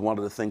was one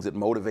of the things that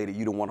motivated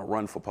you to want to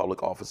run for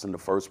public office in the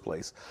first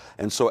place.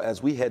 And so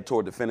as we head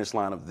toward the finish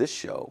line of this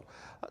show,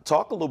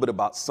 talk a little bit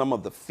about some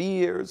of the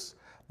fears,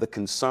 the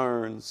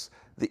concerns,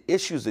 the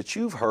issues that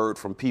you've heard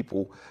from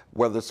people,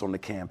 whether it's on the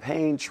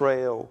campaign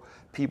trail,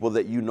 people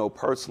that you know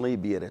personally,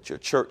 be it at your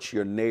church,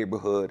 your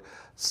neighborhood,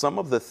 some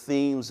of the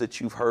themes that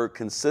you've heard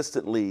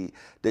consistently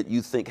that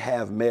you think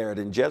have merit.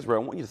 And Jezreel,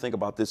 I want you to think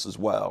about this as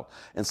well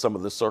in some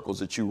of the circles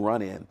that you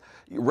run in.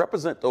 You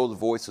represent those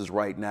voices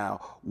right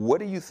now. What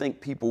do you think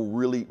people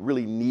really,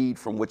 really need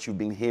from what you've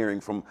been hearing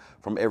from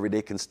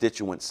everyday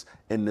constituents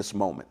in this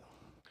moment?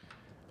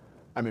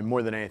 I mean,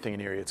 more than anything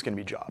in Erie, it's going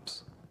to be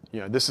jobs.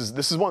 This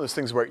is one of those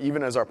things where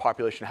even as our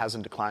population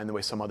hasn't declined the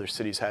way some other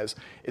cities has,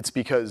 it's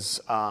because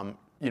our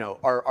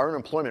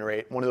unemployment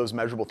rate, one of those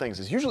measurable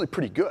things, is usually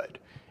pretty good.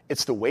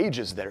 It's the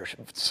wages that are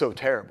so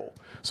terrible.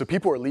 So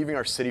people are leaving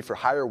our city for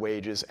higher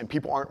wages, and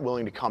people aren't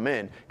willing to come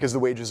in because the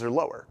wages are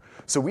lower.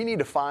 So we need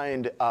to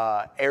find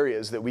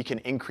areas that we can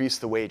increase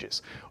the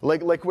wages.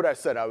 Like what I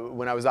said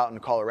when I was out in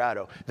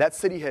Colorado, that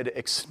city had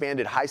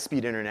expanded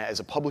high-speed internet as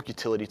a public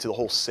utility to the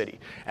whole city.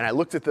 And I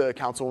looked at the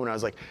councilwoman and I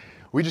was like,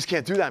 we just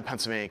can't do that in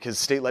Pennsylvania because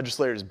state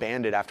legislators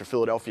banned it after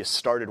Philadelphia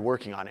started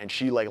working on it. And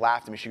she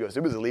laughed at me. She goes,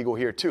 it was illegal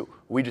here too.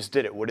 We just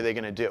did it. What are they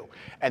going to do?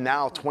 And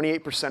now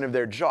 28% of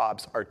their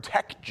jobs are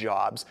tech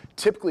jobs,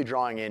 typically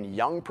drawing in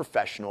young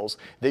professionals.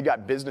 They've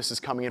got businesses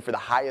coming in for the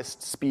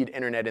highest speed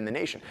internet in the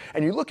nation.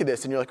 And you look at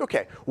this and you're like,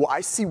 okay, well,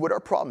 I see what our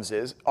problems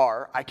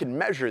are. I can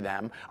measure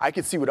them. I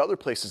can see what other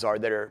places are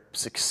that are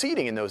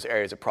succeeding in those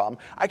areas of problem.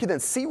 I can then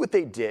see what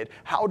they did.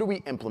 How do we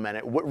implement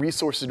it? What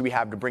resources do we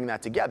have to bring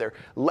that together?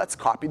 Let's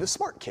copy the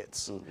smart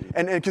kids.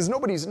 And because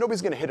nobody's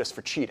going to hit us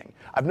for cheating.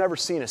 I've never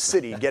seen a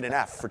city get an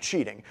F for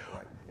cheating.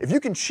 If you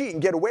can cheat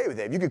and get away with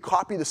it, if you could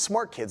copy the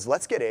smart kids,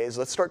 let's get A's,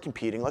 let's start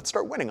competing, let's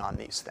start winning on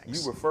these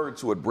things. You referred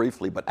to it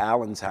briefly, but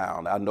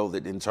Allentown, I know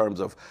that in terms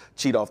of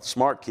cheat off the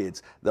smart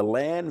kids, the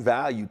land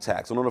value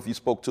tax, I don't know if you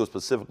spoke to it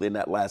specifically in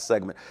that last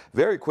segment.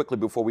 Very quickly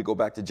before we go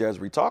back to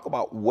Jesry, talk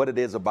about what it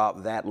is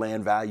about that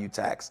land value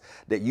tax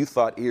that you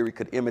thought Erie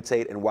could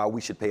imitate and why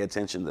we should pay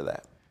attention to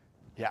that.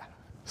 Yeah,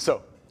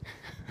 so.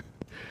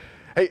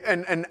 Hey,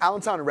 and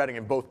Allentown and Reading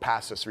have both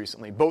passed this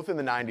recently. Both in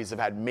the 90s have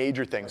had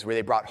major things where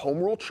they brought home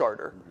rule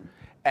charter,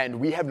 and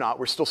we have not.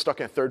 We're still stuck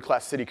in a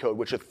third-class city code,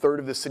 which a third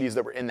of the cities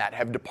that were in that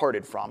have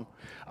departed from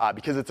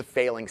because it's a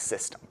failing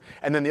system.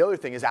 And then the other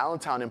thing is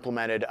Allentown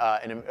implemented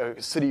a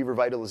city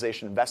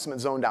revitalization investment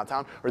zone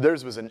downtown, or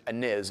theirs was a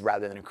NIZ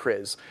rather than a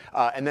CRIZ.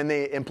 And then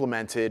they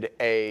implemented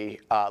a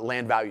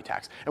land value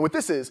tax. And what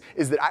this is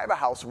that I have a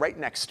house right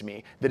next to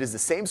me that is the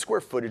same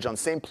square footage on the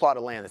same plot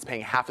of land that's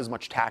paying half as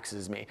much taxes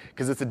as me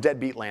because it's a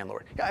deadbeat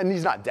landlord. And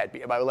he's not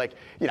deadbeat, but like,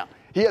 you know,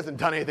 he hasn't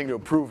done anything to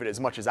improve it as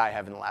much as I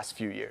have in the last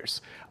few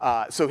years.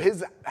 So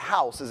his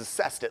house is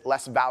assessed at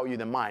less value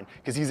than mine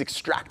because he's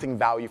extracting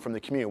value from the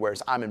community,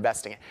 whereas I'm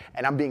investing it,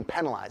 and I'm being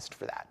penalized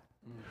for that.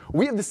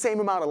 We have the same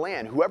amount of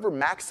land. Whoever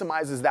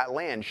maximizes that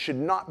land should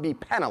not be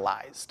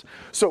penalized.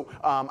 So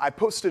I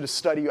posted a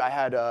study. I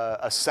had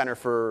a Center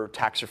for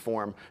Tax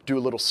Reform do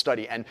a little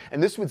study, and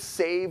this would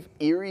save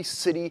Erie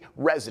City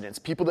residents,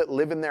 people that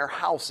live in their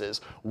houses,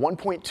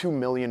 $1.2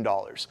 million.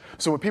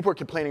 So when people are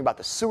complaining about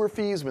the sewer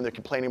fees, when they're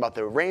complaining about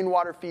the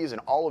rainwater fees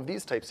and all of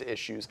these types of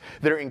issues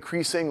that are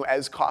increasing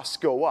as costs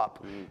go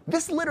up,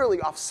 this literally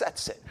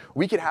offsets it.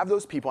 We could have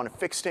those people on a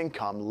fixed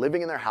income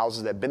living in their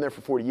houses that have been there for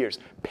 40 years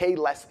pay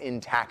less in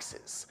taxes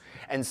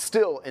and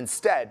still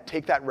instead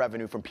take that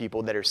revenue from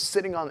people that are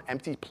sitting on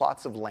empty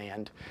plots of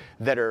land,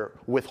 that are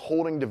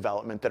withholding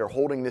development, that are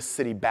holding this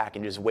city back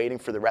and just waiting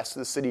for the rest of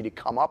the city to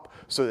come up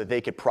so that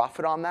they could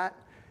profit on that.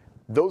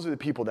 Those are the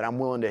people that I'm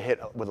willing to hit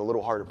with a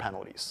little harder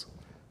penalties.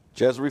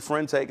 Jesry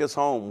Friend, take us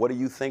home. What do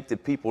you think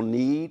that people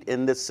need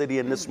in this city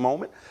in this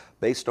moment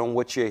based on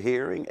what you're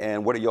hearing,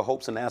 and what are your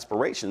hopes and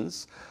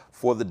aspirations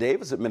for the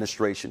Davis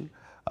administration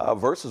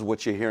versus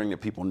what you're hearing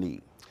that people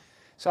need?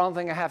 So I don't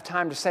think I have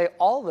time to say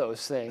all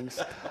those things,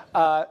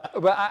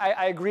 but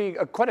I agree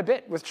quite a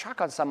bit with Chuck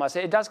on some. I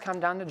say it does come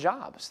down to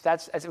jobs.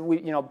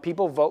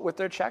 People vote with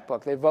their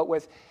checkbook. They vote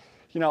with,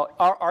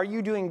 are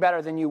you doing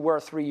better than you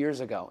were 3 years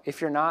ago? If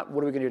you're not,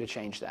 what are we going to do to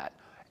change that?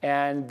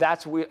 And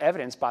that's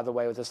evidence, by the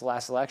way, with this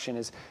last election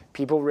is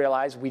people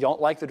realize we don't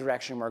like the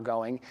direction we're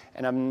going,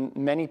 and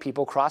many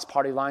people cross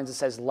party lines and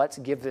says, let's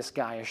give this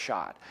guy a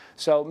shot.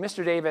 So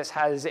Mr. Davis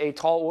has a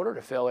tall order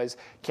to fill is,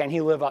 can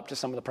he live up to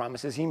some of the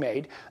promises he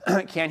made?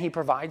 Can he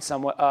provide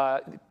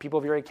people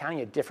of Erie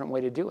County a different way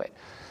to do it?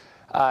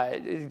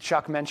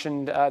 Chuck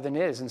mentioned the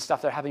NIZ and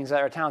stuff that are happening in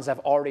other towns that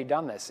have already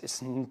done this.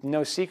 It's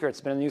no secret.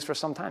 It's been in the news for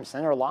some time.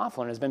 Senator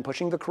Laughlin has been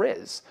pushing the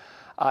CRIZ.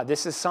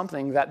 This is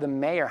something that the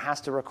mayor has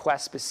to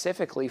request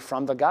specifically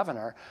from the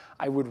governor.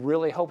 I would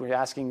really hope, we're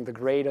asking the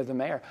grade of the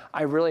mayor,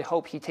 I really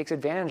hope he takes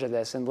advantage of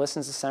this and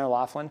listens to Senator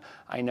Laughlin.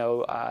 I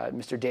know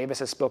Mr. Davis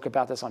has spoke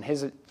about this on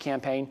his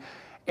campaign,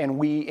 and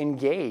we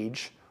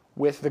engage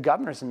with the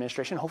governor's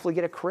administration, hopefully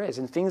get a CRIZ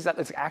and things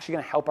that's actually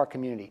going to help our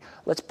community.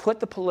 Let's put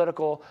the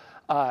political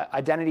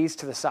identities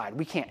to the side.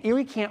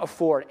 Erie can't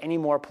afford any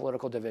more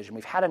political division.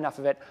 We've had enough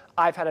of it.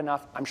 I've had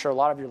enough. I'm sure a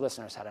lot of your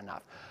listeners had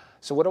enough.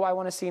 So what do I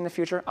want to see in the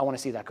future? I want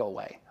to see that go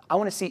away. I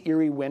want to see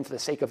Erie win for the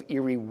sake of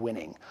Erie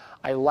winning.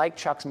 I like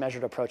Chuck's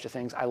measured approach to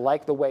things. I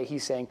like the way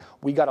he's saying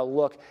we got to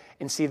look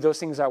and see if those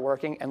things are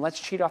working, and let's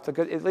cheat off the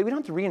good. We don't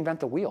have to reinvent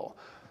the wheel.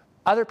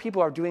 Other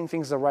people are doing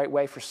things the right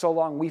way. For so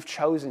long, we've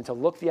chosen to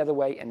look the other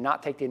way and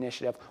not take the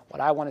initiative.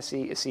 What I want to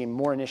see is seeing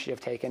more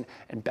initiative taken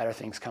and better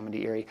things coming to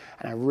Erie.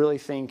 And I really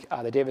think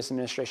the Davis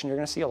administration, you're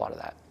going to see a lot of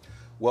that.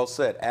 Well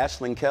said.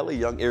 Ashlyn Kelly,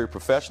 Young Erie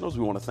Professionals,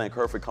 we want to thank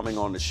her for coming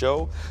on the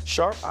show.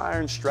 Sharp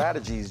Iron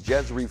Strategies,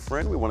 Jesry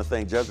Friend, we want to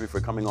thank Jesry for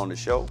coming on the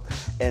show.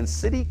 And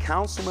City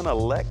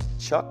Councilman-elect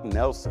Chuck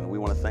Nelson, we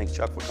want to thank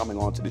Chuck for coming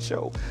on to the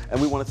show. And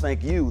we want to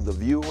thank you, the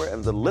viewer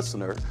and the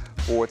listener,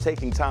 for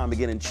taking time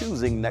again and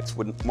choosing Next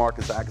with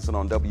Marcus Atkinson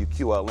on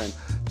WQLN.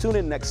 Tune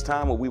in next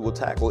time where we will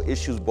tackle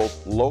issues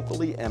both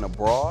locally and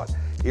abroad.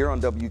 Here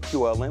on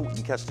WQLN, we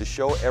can catch the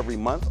show every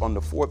month on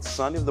the fourth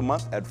Sunday of the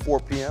month at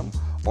 4 p.m.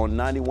 on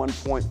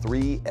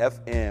 91.3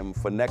 FM.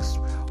 For Next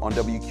on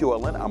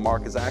WQLN, I'm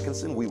Marcus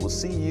Atkinson. We will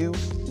see you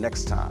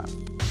next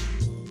time.